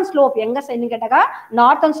நார்த்தன் ஸ்லோப் எங்க சைடுன்னு கேட்டாக்கா,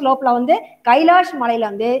 நார்த்தன் ஸ்லோப்ல வந்து கைலாஷ் மலையில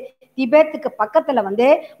வந்து திபெத்துக்கு பக்கத்துல வந்து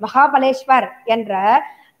மகாபலேஸ்வர் என்ற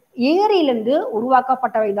ஏரியிலிருந்து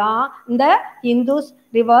உருவாக்கப்பட்டவைதான் இந்த இந்துஸ்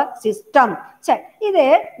ரிவர் சிஸ்டம். சரி, இது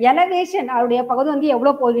எலவேஷன் அவருடைய பகுதி வந்து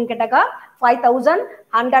எவ்வளவு போகுதுன்னு கேட்டாக்கா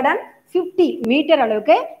 5150 மீட்டர்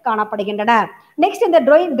அளவுக்கு காணப்படுகின்றன. நெக்ஸ்ட் இந்த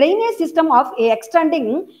ட்ரைனேஜ் சிஸ்டம் ஆஃப்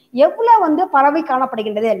எக்ஸ்டெண்டிங் எவ்வளவு வந்து பரவி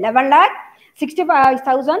காணப்படுகின்றது,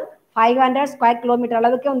 11,65,500 ஸ்கொயர் கிலோமீட்டர்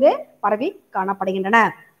அளவுக்கு வந்து பரவி காணப்படுகின்றன.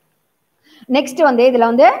 நெக்ஸ்ட் வந்து இதுல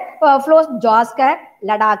வந்து ஃப்ளோஸ் ஜாஸ்கர்,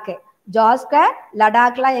 லடாக். ஜாஸ்கர்,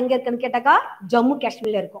 லடாக்லாம் எங்க இருக்குன்னு கேட்டாக்கா ஜம்மு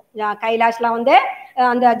காஷ்மீர்ல இருக்கும். கைலாஷ்லாம் வந்து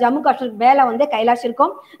அந்த ஜம்மு காஷ்மீர் மேல வந்து கைலாஷ்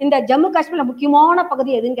இருக்கும். இந்த ஜம்மு காஷ்மீர்ல முக்கியமான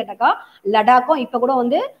பகுதி எதுன்னு கேட்டாக்கா லடாக்கும் இப்ப கூட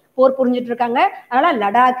வந்து போர் புரிஞ்சிட்டு இருக்காங்க. அதனால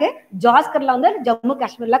லடாக்கு, ஜாஸ்கர்ல வந்து ஜம்மு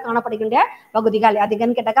காஷ்மீர்ல காணப்படுகின்ற பகுதிகள்.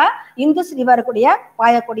 அதுக்குன்னு கேட்டாக்கா இந்துஸ் ரிவர் கூடிய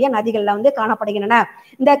பாயக்கூடிய நதிகள்ல வந்து காணப்படுகின்றன.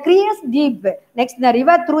 இந்த கிரியஸ் டீப். நெக்ஸ்ட் இந்த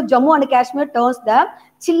river through Jammu and Kashmir turns the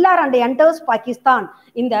Chhillar and enters Pakistan.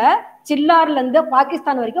 இந்த சில்லார்ல இருந்து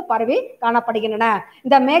பாகிஸ்தான் வரைக்கும் பரவி காணப்படுகின்றன.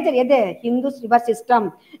 இந்த மேஜர் எது, இந்துஸ் ரிவர் சிஸ்டம்.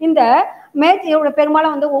 இந்த மேஜர்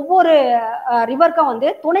பெரும்பாலும் வந்து ஒவ்வொரு ரிவருக்கும் வந்து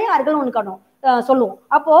துணை ஆறுகள் ஒன்று காணும் சொல்லுவோம்.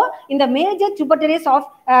 அப்போ இந்த major tributaries of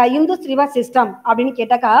Hindus river system அப்படின்னு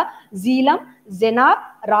கேட்டாக்கா ஜீலம், ஜெனாப்,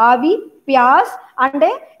 ராவி, பியாஸ்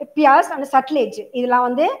அண்ட் சட்லேஜ் இதெல்லாம்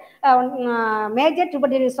வந்து major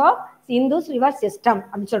tributaries of Hindus river system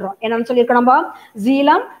அப்படின்னு சொல்றோம். என்னன்னு சொல்லியிருக்கோம் நம்ம,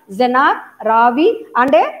 ஜீலம், ஜெனாப், ராவி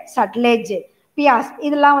அண்ட் சட்லேஜ். பியாஸ்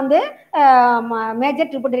இதெல்லாம் வந்து மேஜர்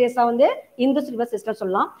ட்ரிபியூட்டரிஸா வந்து இந்துஸ் ரிவர் சிஸ்டம்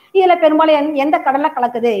சொல்லலாம். இதுல பெரும்பாலும் எந்த கடல்ல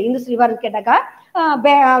கலக்குது இந்துஸ் ரிவர் கேட்டாக்கா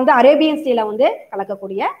வந்து அரேபியன் சீல வந்து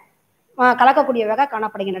கலக்கக்கூடியவாக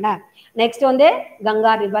காணப்படுகின்றன. நெக்ஸ்ட் வந்து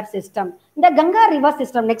கங்கா ரிவர் சிஸ்டம். இந்த கங்கா ரிவர்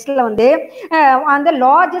சிஸ்டம் நெக்ஸ்ட்ல வந்து அந்த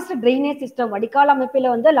லார்ஜஸ்ட் ட்ரைனேஜ் சிஸ்டம், வடிகால் அமைப்பில்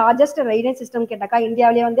வந்து லார்ஜஸ்ட் ட்ரைனேஜ் சிஸ்டம் கேட்டாக்கா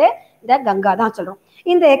இந்தியாவிலேயே வந்து இந்த கங்கா தான் சொல்றோம்.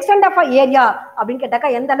 இந்த எக்ஸ்டெண்ட் ஆஃப் ஏரியா அப்படின்னு கேட்டாக்கா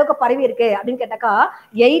எந்த அளவுக்கு பரவி இருக்கு அப்படின்னு கேட்டாக்கா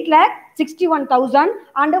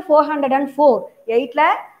 8,61,404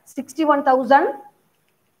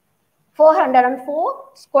 8,61,404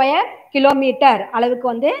 ஸ்கொயர் கிலோமீட்டர் அளவுக்கு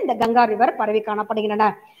வந்து இந்த கங்கா ரிவர் பரவி காணப்படுகின்றன.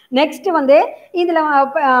 நெக்ஸ்ட் வந்து இதுல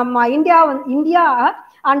India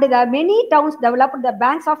and the many downs developed the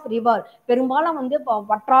banks of river. பெரும்பாலும் வந்து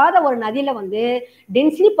வற்றாத ஒரு நதியில வந்து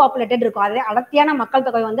டென்ஸ்லி பாப்புலேட்டட் இருக்கும், அதே அடர்த்தியான மக்கள்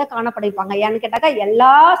தொகை வந்து காணப்படுவாங்க. ஏன்னு கேட்டாக்கா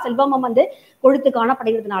எல்லா செல்வமும் வந்து கொழுத்து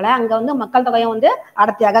காணப்படுகிறதுனால அங்க வந்து மக்கள் தொகையும் வந்து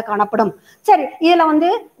அடர்த்தியாக காணப்படும். சரி, இதுல வந்து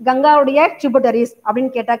கங்காவுடைய ட்ரிபியூட்டரிஸ்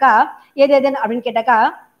அப்படின்னு கேட்டாக்கா எது எதுன்னு அப்படின்னு கேட்டாக்கா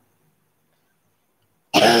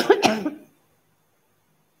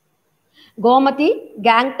கோமதி,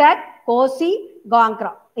 கேங்டாக், கோசி,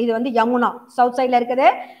 காங்க்ரா. இது வந்து யமுனா சவுத் சைட்ல இருக்குது.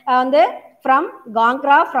 வந்து from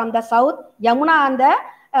Kangra from the south, Yamuna அந்த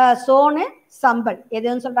சோனு, சம்பல்.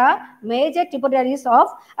 எதுன்னு சொல்றா major tributaries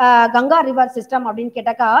of Ganga river system அப்படின்னு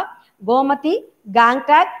கேட்டாக்கா கோமதி,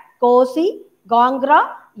 கேங்டாக், கோசி, காங்க்ரா,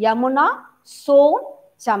 யமுனா, சோன்,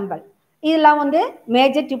 சம்பல். இதெல்லாம் வந்து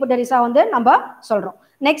மேஜர் ட்ரிபியூட்டரிஸா வந்து நம்ம சொல்றோம்.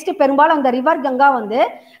 நெக்ஸ்ட் பெரும்பாலும் அந்த ரிவர் கங்கா வந்து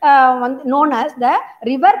known as the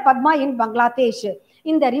river Padma இன் பங்களாதேஷ்.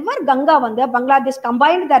 இந்த ரிவர் கங்கா வந்து பங்களாதேஷ்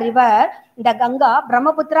கம்பைன்ட் த ரிவர் இந்த Ganga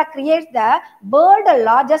Brahmaputra creates the world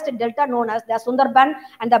largest delta known as the Sundarban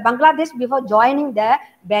and the Bangladesh before joining the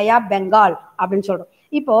bay of Bengal அப்படின்னு சொல்றோம்.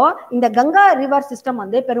 இப்போ இந்த கங்கா ரிவர் சிஸ்டம்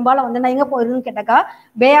வந்து பெரும்பாலும் வந்து நான் எங்க போயிருதுன்னு கேட்டாக்கா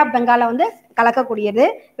பே ஆஃப் பெங்கால வந்து கலக்கக்கூடியது.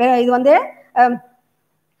 இது வந்து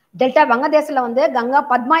டெல்டா வங்கதேசத்துல வந்து கங்கா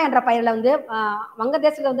பத்மா என்ற பெயர்ல வந்து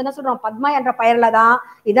வங்கதேசத்துல வந்து என்ன சொல்றோம் பத்மா என்ற பெயர்ல தான்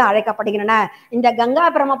இது அழைக்கப்படுகின்றன. இந்த கங்கா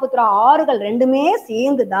பிரம்மபுத்திரா ஆறுகள் ரெண்டுமே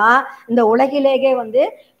சேர்ந்துதான் இந்த உலகிலேயே வந்து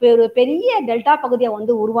ஒரு பெரிய டெல்டா பகுதியை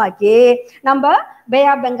வந்து உருவாக்கி நம்ம பே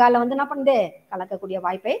ஆஃப் பெங்கால வந்து என்ன பண்ணுது கலக்கக்கூடிய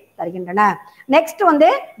வாய்ப்பை தருகின்றன. நெக்ஸ்ட் வந்து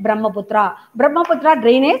பிரம்மபுத்திரா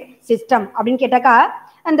ட்ரைனேஜ் சிஸ்டம் அப்படின்னு கேட்டாக்கா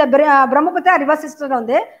அந்த பிரம்மபுத்திரா ரிவர் சிஸ்டம்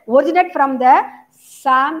வந்து ஒரிஜினேட் ஃப்ரம் த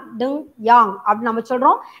சாம்டுங் யாங் அப்படின்னு நம்ம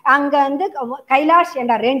சொல்றோம். அங்க வந்து கைலாஷ்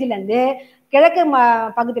என்ற ரேஞ்சில இருந்து கிழக்கு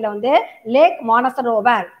பகுதியில வந்து லேக்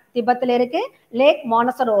மானசரோவர், திபெத்தில் இருக்கு லேக்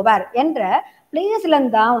மானசரோவர் என்ற பிளேஸ்ல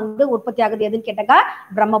இருந்து தான் வந்து உற்பத்தி ஆகுது. எதுன்னு கேட்டாக்கா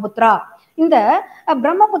பிரம்மபுத்திரா. இந்த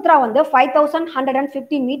பிரம்மபுத்திரா வந்து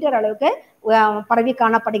 5,150 மீட்டர் அளவுக்கு பரவி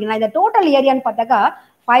காணப்படுகிறது. இந்த டோட்டல் ஏரியான்னு பார்த்தாக்கா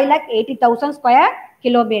 5,80,000 ஸ்கொயர்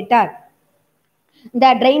கிலோமீட்டர். இந்த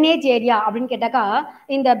ட்ரைனேஜ் ஏரியா அப்படின்னு கேட்டாக்கா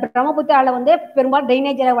இந்த பிரம்மபுத்திரால வந்து பெரும்பாலும்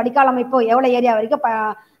ட்ரைனேஜ் வடிகால் அமைப்பு எவ்வளவு ஏரியா வரைக்கும்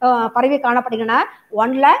பரவி காணப்படுகின்றன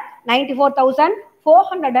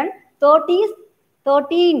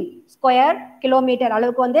 1,94,413 ஸ்கொயர் கிலோமீட்டர்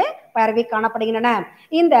அளவுக்கு வந்து பரவி காணப்படுகின்றன.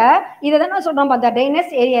 இதான் சொல்றோம் அந்த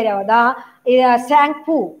ட்ரைனேஜ் ஏரியாவை தான்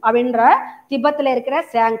சாங்பூ அப்படின்ற திபெத்தில் இருக்கிற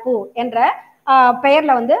சாங்பூ என்ற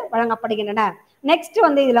பெயர்ல வந்து வழங்கப்படுகின்றன. நெக்ஸ்ட்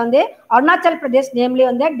வந்து இதுல வந்து அருணாச்சல் பிரதேஷ் நேம்லி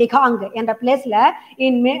வந்து டிகாங் என்ற பிளேஸ்ல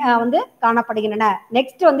வந்து காணப்படுகின்றன.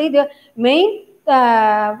 நெக்ஸ்ட் வந்து இது மெயின்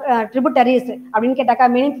ட்ரிபியூட்டரிஸ் அப்படின்னு கேட்டாக்கா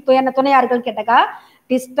மெயின் துணையாறுகள் கேட்டாக்கா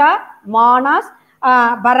டிஸ்டா, மானாஸ்,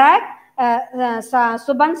 பராக்,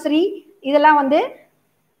 சுபன்ஸ்ரீ. இதெல்லாம் வந்து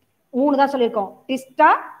 3 தான் சொல்லியிருக்கோம். டிஸ்டா,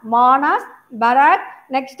 மானாஸ், பராக்,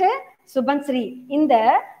 நெக்ஸ்ட் சுபன்ஸ்ரீ. இந்த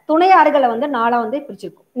துணை ஆறுகளை வந்து 4 வந்து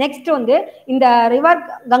பிரிச்சிருக்கும். நெக்ஸ்ட் வந்து இந்த ரிவர்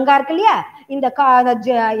கங்கா இருக்கு இல்லையா, இந்த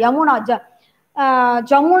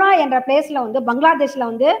ஜமுனா என்ற பிளேஸ்ல வந்து பங்களாதேஷ்ல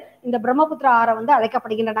வந்து இந்த பிரம்மபுத்திரா ஆறை வந்து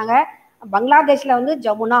அழைக்கப்படுகின்றன. பங்களாதேஷ்ல வந்து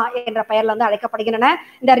ஜமுனா என்ற பெயர்ல வந்து அழைக்கப்படுகின்றன.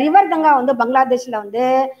 இந்த ரிவர் கங்கா வந்து பங்களாதேஷ்ல வந்து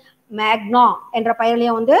மேக்னா என்ற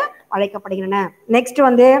பெயர்லயும் வந்து அழைக்கப்படுகின்றன. நெக்ஸ்ட்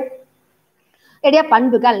வந்து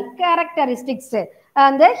பண்புகள் கேரக்டரிஸ்டிக்ஸ்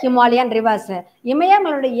அந்த ஹிமாலயன் ரிவர்ஸ்.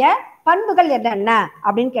 இமயமலையுடைய பண்புகள் என்னென்ன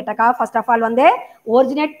அப்படின்னு கேட்டாக்கா ஃபர்ஸ்ட் ஆஃப் ஆல் வந்து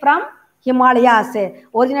originate from Himalayas.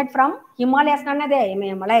 Originate from Himalayas என்னது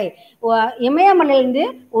இமயமலை, இமயமலையிலிருந்து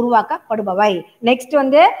உருவாக்கப்படுபவை. நெக்ஸ்ட்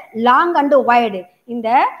வந்து லாங் அண்ட் வைடு. இந்த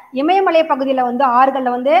இமயமலை பகுதியில வந்து ஆறுகள்ல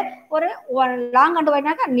வந்து ஒரு லாங் அண்ட்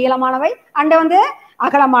வைடுனாக்கா நீளமானவை அண்ட் வந்து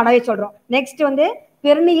அகலமானவை சொல்றோம். நெக்ஸ்ட் வந்து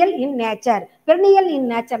பெர்னியல் இன் நேச்சர். பெர்னியல் இன்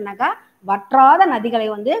நேச்சர்னாக்கா வற்றாத நதிகளை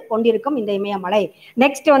வந்து கொண்டிருக்கும் இந்த இமயமலை.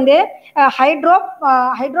 நெக்ஸ்ட் வந்து ஹைட்ரோ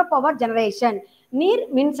பவர் ஜெனரேஷன், நீர்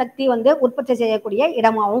மின் சக்தி வந்து உற்பத்தி செய்யக்கூடிய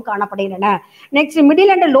இடமாகவும் காணப்படுகின்றன. Next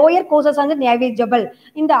middle and lower courses வந்து நேவிகபிள்.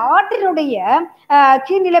 இந்த ஆற்றினுடைய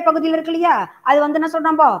கீழ்நிலை பகுதியில் இருக்கு இல்லையா, அது வந்து என்ன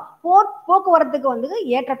சொல்றோம் போக்குவரத்துக்கு வந்து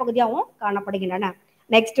ஏற்ற பகுதியாகவும் காணப்படுகின்றன.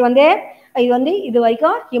 நெக்ஸ்ட் வந்து இது வந்து இது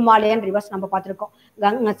வரைக்கும் ஹிமாலயன் ரிவர்ஸ் நம்ம பார்த்துருக்கோம்.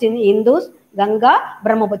 இந்துஸ், கங்கா,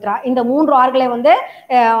 பிரம்மபுத்திரா இந்த 3 ஆறுகளை வந்து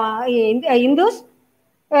இந்துஸ்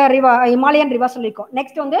ஹிமாலயன் ரிவர் சொல்லியிருக்கோம்.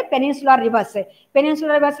 நெக்ஸ்ட் வந்து பெனின்சுலர் ரிவர்ஸ்.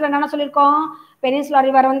 பெனின்சுலர் ரிவர்ஸ்ல என்ன சொல்லியிருக்கோம்? பெனின்சுலர்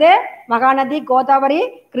ரிவர் வந்து மகாநதி, கோதாவரி,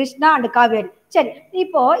 கிருஷ்ணா அண்ட் காவேரி. சரி,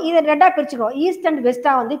 இப்போ இது ரெண்டா பிரிச்சுக்கோ. ஈஸ்ட் அண்ட்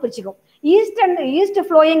வெஸ்டா வந்து பிரிச்சுக்கோ. ஈஸ்ட்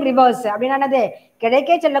ஃப்ளோயிங் ரிவர்ஸ் அப்படின்னா என்னது?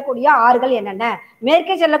 கிழக்கே செல்லக்கூடிய ஆறுகள் என்னென்ன,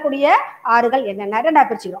 மேற்கே செல்லக்கூடிய ஆறுகள் என்னென்ன ரெண்டா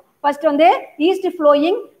பிரிச்சுக்கிறோம். ஃபர்ஸ்ட் வந்து east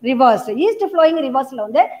flowing reverse. East flowing ரிவர்ஸ்ல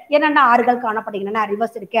வந்து என்னென்ன ஆறுகள் காணப்படுகின்றன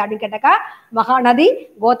ரிவர்ஸ் இருக்கு அப்படின்னு கேட்டாக்கா மகாநதி,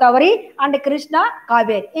 கோதாவரி அண்ட் கிருஷ்ணா,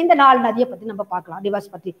 காவேரி இந்த 4 நதியை பத்தி நம்ம பார்க்கலாம்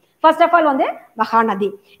ரிவர்ஸ் பத்தி. ஃபர்ஸ்ட் ஆஃப் ஆல் வந்து மகாநதி.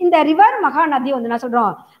 இந்த ரிவர் மகாநதி வந்து என்ன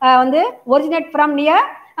சொல்றோம் வந்து ஒரிஜினேட் ஃப்ரம் நியர்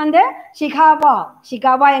அந்த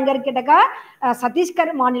ஷிகாவா எங்க இருக்கு கேட்டாக்கா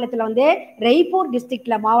சத்தீஸ்கர் மாநிலத்துல வந்து ரெய்ப்பூர்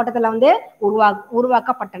டிஸ்ட்ரிக்ட்ல மாவட்டத்துல வந்து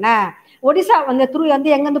உருவாக்கப்பட்டன. ஒடிசா வந்து வந்து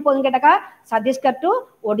எங்க இருந்து போகுதுன்னு கேட்டாக்கா சத்தீஸ்கர் டு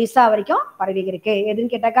ஒடிசா வரைக்கும் பரவி இருக்கு.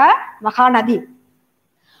 எதுன்னு கேட்டாக்கா மகாநதி.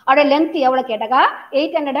 அதோட லென்த் எவ்வளவு கேட்டாக்கா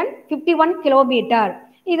 851 கிலோமீட்டர்.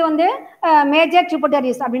 இது வந்து மேஜர்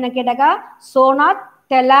ட்ரிபியூட்டரிஸ் அப்படின்னு கேட்டாக்கா சோனார்,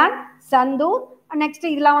 டெலான், சந்தூர்.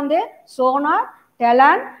 நெக்ஸ்ட் இதெல்லாம் வந்து சோனார்,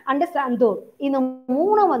 டெலான் அண்ட் சந்தூர் இந்த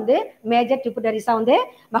 3 வந்து மேஜர் ட்ரிபியூட்டரிஸா வந்து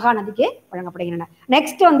மகாநதிக்கு வழங்கப்படுகின்றன.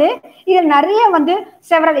 நெக்ஸ்ட் வந்து இது நிறைய வந்து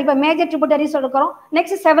செவரல் இப்ப மேஜர் ட்ரிபியூட்டரிஸ் இருக்கிறோம்.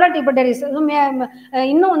 நெக்ஸ்ட் செவரல் ட்ரிபியூட்டரிஸ்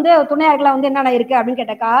இன்னும் வந்து துணையாறுகளா வந்து என்னென்ன இருக்கு அப்படின்னு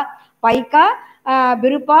கேட்டாக்கா பைக்கா,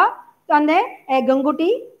 பிருப்பா, வந்து கங்குட்டி,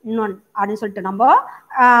 நொன் அப்படின்னு சொல்லிட்டு நம்ம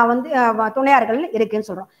வந்து துணையாறுகள் இருக்குன்னு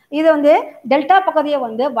சொல்றோம். இது வந்து டெல்டா பகுதியை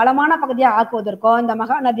வந்து வளமான பகுதியை ஆக்குவதற்கும் இந்த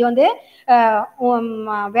மகாநதி வந்து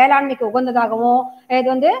வேளாண்மைக்கு உகந்ததாகவும் இது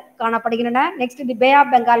வந்து காணப்படுகின்றன. நெக்ஸ்ட் இது பே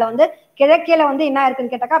ஆஃப் பெங்கால வந்து கிழக்கில வந்து என்ன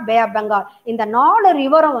இருக்குன்னு கேட்டாக்கா பே ஆஃப் பெங்கால். இந்த 4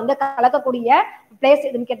 ரிவரும் வந்து கலக்கக்கூடிய பிளேஸ்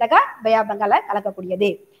எதுன்னு கேட்டாக்கா பே ஆஃப் பெங்கால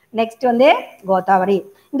கலக்கக்கூடியது. நெக்ஸ்ட் வந்து கோதாவரி.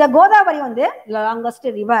 இந்த கோதாவரி வந்து லாங்கஸ்ட்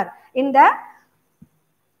ரிவர். இந்த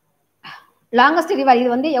லாங்கஸ்ட் ரிவர் இது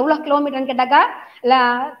வந்து எவ்வளவு கிலோமீட்டர்னு கேட்டாக்கா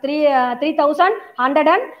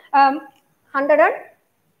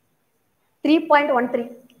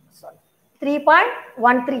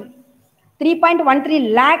 3.13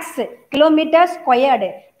 lakhs kilometers squared.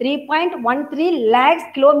 3.13 lakhs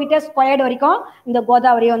kilometers squared வரைக்கும் இந்த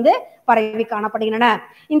கோதாவரி வந்து பரவி காணப்படுகின்றன.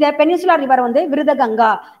 இந்த பெனின்சுலர் ரிவர் வந்து விருதகங்கா.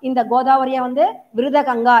 இந்த கோதாவரியை வந்து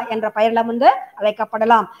விருதகங்கா என்ற பெயர்ல வந்து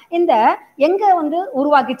அழைக்கப்படலாம். இந்த எங்க வந்து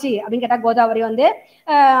உருவாக்குச்சு அப்படின்னு கேட்டா கோதாவரி வந்து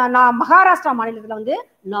மகாராஷ்டிரா மாநிலத்துல வந்து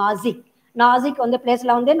நாசிக் வந்து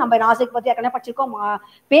பிளேஸ்ல வந்து நம்ம நாசிக் பத்தி ஏற்கனவே படிச்சிருக்கோம்.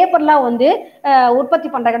 பேப்பர்ல வந்து உற்பத்தி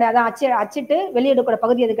பண்ற கிடையாது, அச்சிட்டு வெளியிடக்கூடிய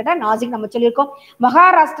பகுதி எது கேட்டா நாசிக் நம்ம சொல்லியிருக்கோம்.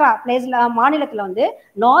 மகாராஷ்டிரா பிளேஸ்ல மாநிலத்துல வந்து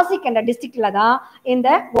நாசிக் என்ற டிஸ்ட்ரிக்ட்ல தான் இந்த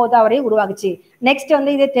கோதாவரி உருவாகுச்சு. நெக்ஸ்ட்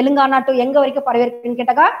வந்து இது தெலுங்கானா டு எங்க வரைக்கும் பரவி இருக்குன்னு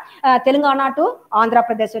கேட்டாக்கா தெலுங்கானா டு ஆந்திர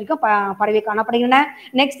பிரதேஷ் வரைக்கும் பரவி காணப்படுகின்றன.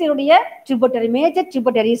 நெக்ஸ்ட் இதனுடைய ட்ரிபியூட்டரி மேஜர்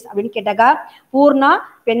ட்ரிபியூட்டரிஸ் அப்படின்னு கேட்டாக்கா பூர்ணா,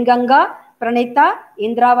 பெண்கங்கா, பிரணீதா,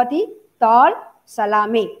 இந்திராவதி, தால்,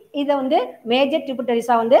 சலாமி இது வந்து மேஜர்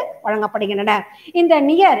ட்ரிபியூட்டரிஸா வந்து வழங்கப்படுகின்றன. இந்த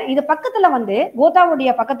இது பக்கத்துல வந்து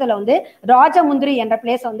கோதாவரியுடைய பக்கத்துல வந்து ராஜமுந்திரி என்ற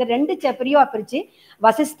பிளேஸ் வந்து 2 பிரிவா பிரிச்சு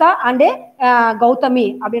வசிஷ்டா அண்ட் கௌதமி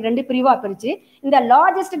அப்படி 2 பிரிவா பிரிச்சு இந்த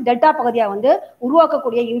லார்ஜஸ்ட் டெல்டா பகுதியா வந்து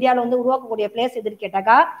இந்தியாவில வந்து உருவாக்கக்கூடிய பிளேஸ் எதுன்னு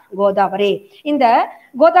கேட்டாக்கா கோதாவரி. இந்த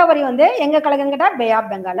கோதாவரி வந்து எங்க கலக்குன்னு கேட்டா பே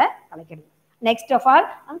ஆஃப் பெங்கால கலக்கிறது. Next of all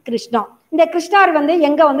Krishna. இந்த கிருஷ்ணார் வந்து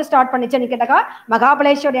எங்க வந்து ஸ்டார்ட் பண்ணிச்சுன்னு கேட்டாக்கா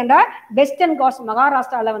மகாபலேஸ்வர் என்ற வெஸ்டர்ன் காட்ஸ்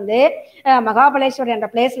மகாராஷ்டிரால வந்து மகாபலேஸ்வர் என்ற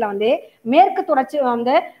பிளேஸ்ல வந்து மேற்கு தொடர்ச்சி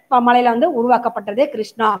வந்து மலையில வந்து உருவாக்கப்பட்டது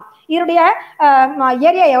கிருஷ்ணா. இதனுடைய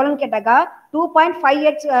ஏரியா எவ்வளவுன்னு கேட்டாக்கா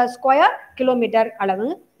 2.58 ஸ்கொயர் கிலோமீட்டர் அளவு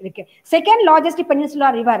இருக்கு. செகண்ட் லார்ஜஸ்ட்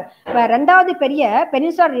பெனின்சுலர் ரிவர், 2வது பெரிய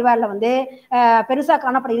பெனின்சுலர் ரிவர்ல வந்து பெருசா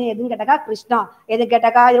காணப்படுகிறது எதுன்னு கேட்டாக்கா கிருஷ்ணா. எது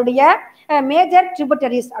கேட்டாக்கா இதனுடைய மேஜர்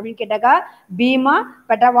ட்ரிபியூட்டரிஸ் அப்படின்னு கேட்டாக்கா பீமா,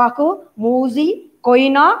 பெட்டவாகு, மூசி,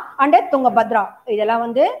 கொய்னா அண்ட் துங்கபத்ரா இதெல்லாம்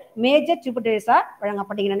வந்து மேஜர் ட்ரிபியூட்டரிஸா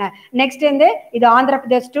வழங்கப்படுகின்றன. நெக்ஸ்ட் வந்து இது Andhra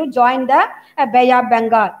Pradesh to join the bay of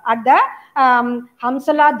Bengal at the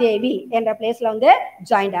ஹம்சலா தேவி என்ற பிளேஸ்ல வந்து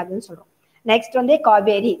ஜாயின் ஆகுதுன்னு சொல்றோம். நெக்ஸ்ட் வந்து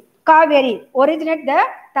காவேரி ஒரிஜினேட் த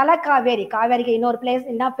தலக்காவேரி. காவேரிக்கு இன்னொரு பிளேஸ்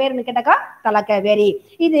என்ன பேருன்னு கேட்டாக்கா தலக்காவேரி.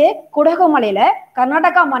 இது குடகு மலையில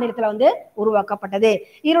கர்நாடகா மாநிலத்துல வந்து உருவாக்கப்பட்டது.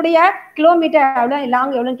 இதனுடைய கிலோமீட்டர்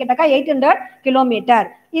லாங் எவ்வளவுன்னு கேட்டாக்கா 800 கிலோமீட்டர்.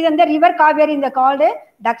 இது வந்து ரிவர் காவேரி இந்த கால்டு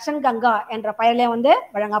தக்ஷன் கங்கா என்ற பெயர்ல வந்து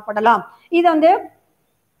வழங்கப்படலாம். இது வந்து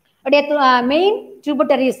மெயின்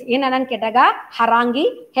ட்ரிபியூட்டரிஸ் என்னன்னு கேட்டாக்கா ஹராங்கி,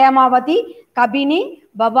 ஹேமாவதி, கபினி,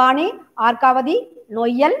 பவானி, ஆர்காவதி,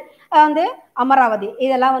 நொய்யல் வந்து அமராவதி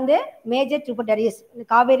இதெல்லாம் வந்து மேஜர் ட்ரிபியூட்டரிஸ்.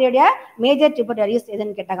 காவேரியோட மேஜர் ட்ரிபியூட்டரிஸ்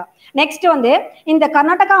எதுன்னு கேட்டாங்க. நெக்ஸ்ட் வந்து இந்த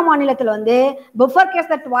கர்நாடகா மாநிலத்தில் வந்து bifurcates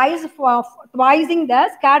the twising the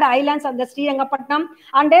scattered islands of the Srirangapatna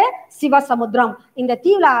and Sivasamudram. இந்த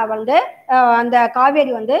தீவுல வந்து அந்த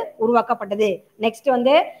காவேரி வந்து உருவாக்கப்பட்டது. நெக்ஸ்ட்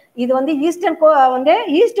வந்து இது வந்து ஈஸ்டர்ன் வந்து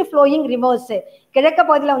ஈஸ்ட் ஃப்ளோயிங் ரிவர்ஸ், கிழக்கு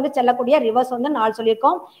பகுதியில் வந்து செல்லக்கூடிய ரிவர்ஸ் வந்து 4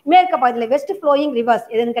 சொல்லியிருக்கோம். மேற்கு பகுதியில் வெஸ்ட் ஃப்ளோயிங் ரிவர்ஸ்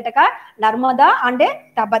எதுன்னு கேட்டாக்கா நர்மதா அண்ட்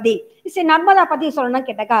தபதி. சரி, நர்மதா பத்தி சொல்லணும்னு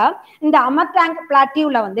கேட்டாக்கா இந்த அமர்டாங்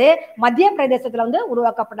பிளாட்டியூல வந்து மத்திய பிரதேசத்துல வந்து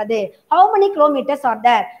உருவாக்கப்பட்டது. How many kilometres R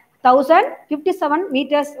there? 1057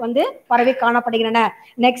 metres வந்து பரவி காணப்படுகின்றன.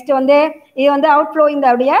 நெக்ஸ்ட் வந்து இது வந்து அவுட் ஃப்ளோ இந்த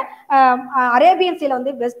அரேபியன் சீல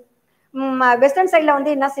வந்து வெஸ்டர்ன் சைட்ல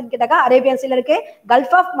வந்து என்ன சீல் கேட்டாக்கா அரேபியன் சீல இருக்கு.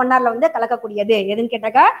 கல்ஃப் ஆஃப் மன்னார்ல வந்து கலக்கக்கூடியது எதுன்னு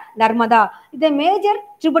கேட்டாக்கா நர்மதா. இது மேஜர்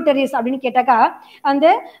ட்ரிபியூட்டரிஸ் அப்படின்னு கேட்டாக்கா வந்து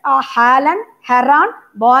ஹேலன், ஹெரான்,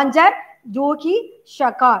 பாஞ்சர், ஜூகி,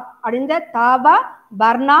 ஷகார் அப்படின்ற தாபா,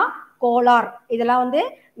 பர்னா, கோலார் இதெல்லாம் வந்து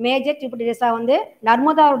மேஜர் ட்ரிபியூட்டரிஸா வந்து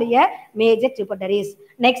நர்மதாவுடைய மேஜர் ட்ரிபியூட்டரிஸ்.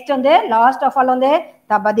 நெக்ஸ்ட் வந்து லாஸ்ட் ஆஃப் ஆல் வந்து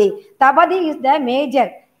Tapti. Tapti is the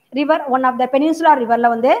major river, one of the peninsula ரிவர்ல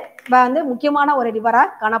வந்து முக்கியமான ஒரு ரிவரா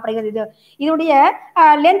காணப்படுகிறது. இதனுடைய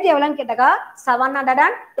லென்த் எவ்வளோன்னு கேட்டாக்கா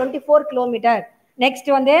 724 கிலோமீட்டர். நெக்ஸ்ட்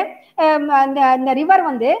வந்து இந்த ரிவர்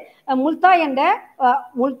வந்து முல்தா என்ற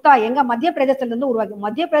முல்தா எங்க மத்திய பிரதேசத்துல இருந்து உருவாக்கி.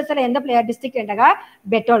 மத்திய பிரதேசத்துல எந்த டிஸ்ட்ரிக்ட் என்றாக்கா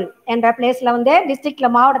பெட்டோல் என்ற பிளேஸ்ல வந்து டிஸ்ட்ரிக்ட்ல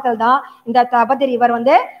மாவட்டத்தில் தான் இந்த தபதி ரிவர்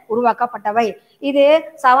வந்து உருவாக்கப்பட்டவை. இது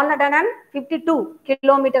 752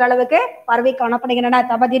 கிலோமீட்டர் அளவுக்கு பரவி காணப்படுகின்றன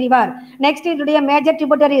தபதி ரிவர். நெக்ஸ்ட் இதனுடைய மேஜர்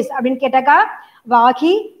ட்ரிபியூட்டரிஸ் அப்படின்னு கேட்டாக்கா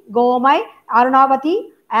வாகி, கோமை, அருணாவதி,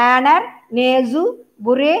 ஆனர், நேசு,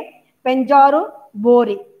 புரே, பெஞ்சாரு,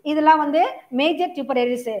 போரி இதெல்லாம் வந்து மேஜர்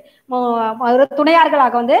ட்ரிபியூட்டரிஸ்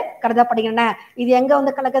துணையார்களாக வந்து கருதப்படுகின்றன. இது எங்க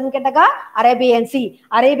வந்து கலக்குதுன்னு கேட்டாக்கா அரேபியன் சி.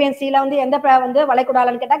 அரேபியன் சீல வந்து எந்த வந்து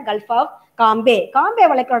வளைகுடாலன்னு கேட்டா gulf of Cambay. Cambay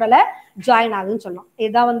வளைகுடால join ஆகுதுன்னு சொல்லணும்.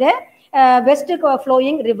 இதுதான் வந்து வெஸ்ட்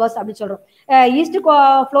ஃப்ளோயிங் ரிவர்ஸ் அப்படின்னு சொல்றோம். East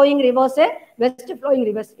flowing reverse, west flowing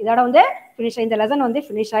reverse இதோட வந்து ஃபினிஷ். இந்த லெசன் வந்து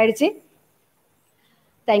ஃபினிஷ் ஆயிடுச்சு.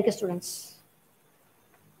 Thank you students.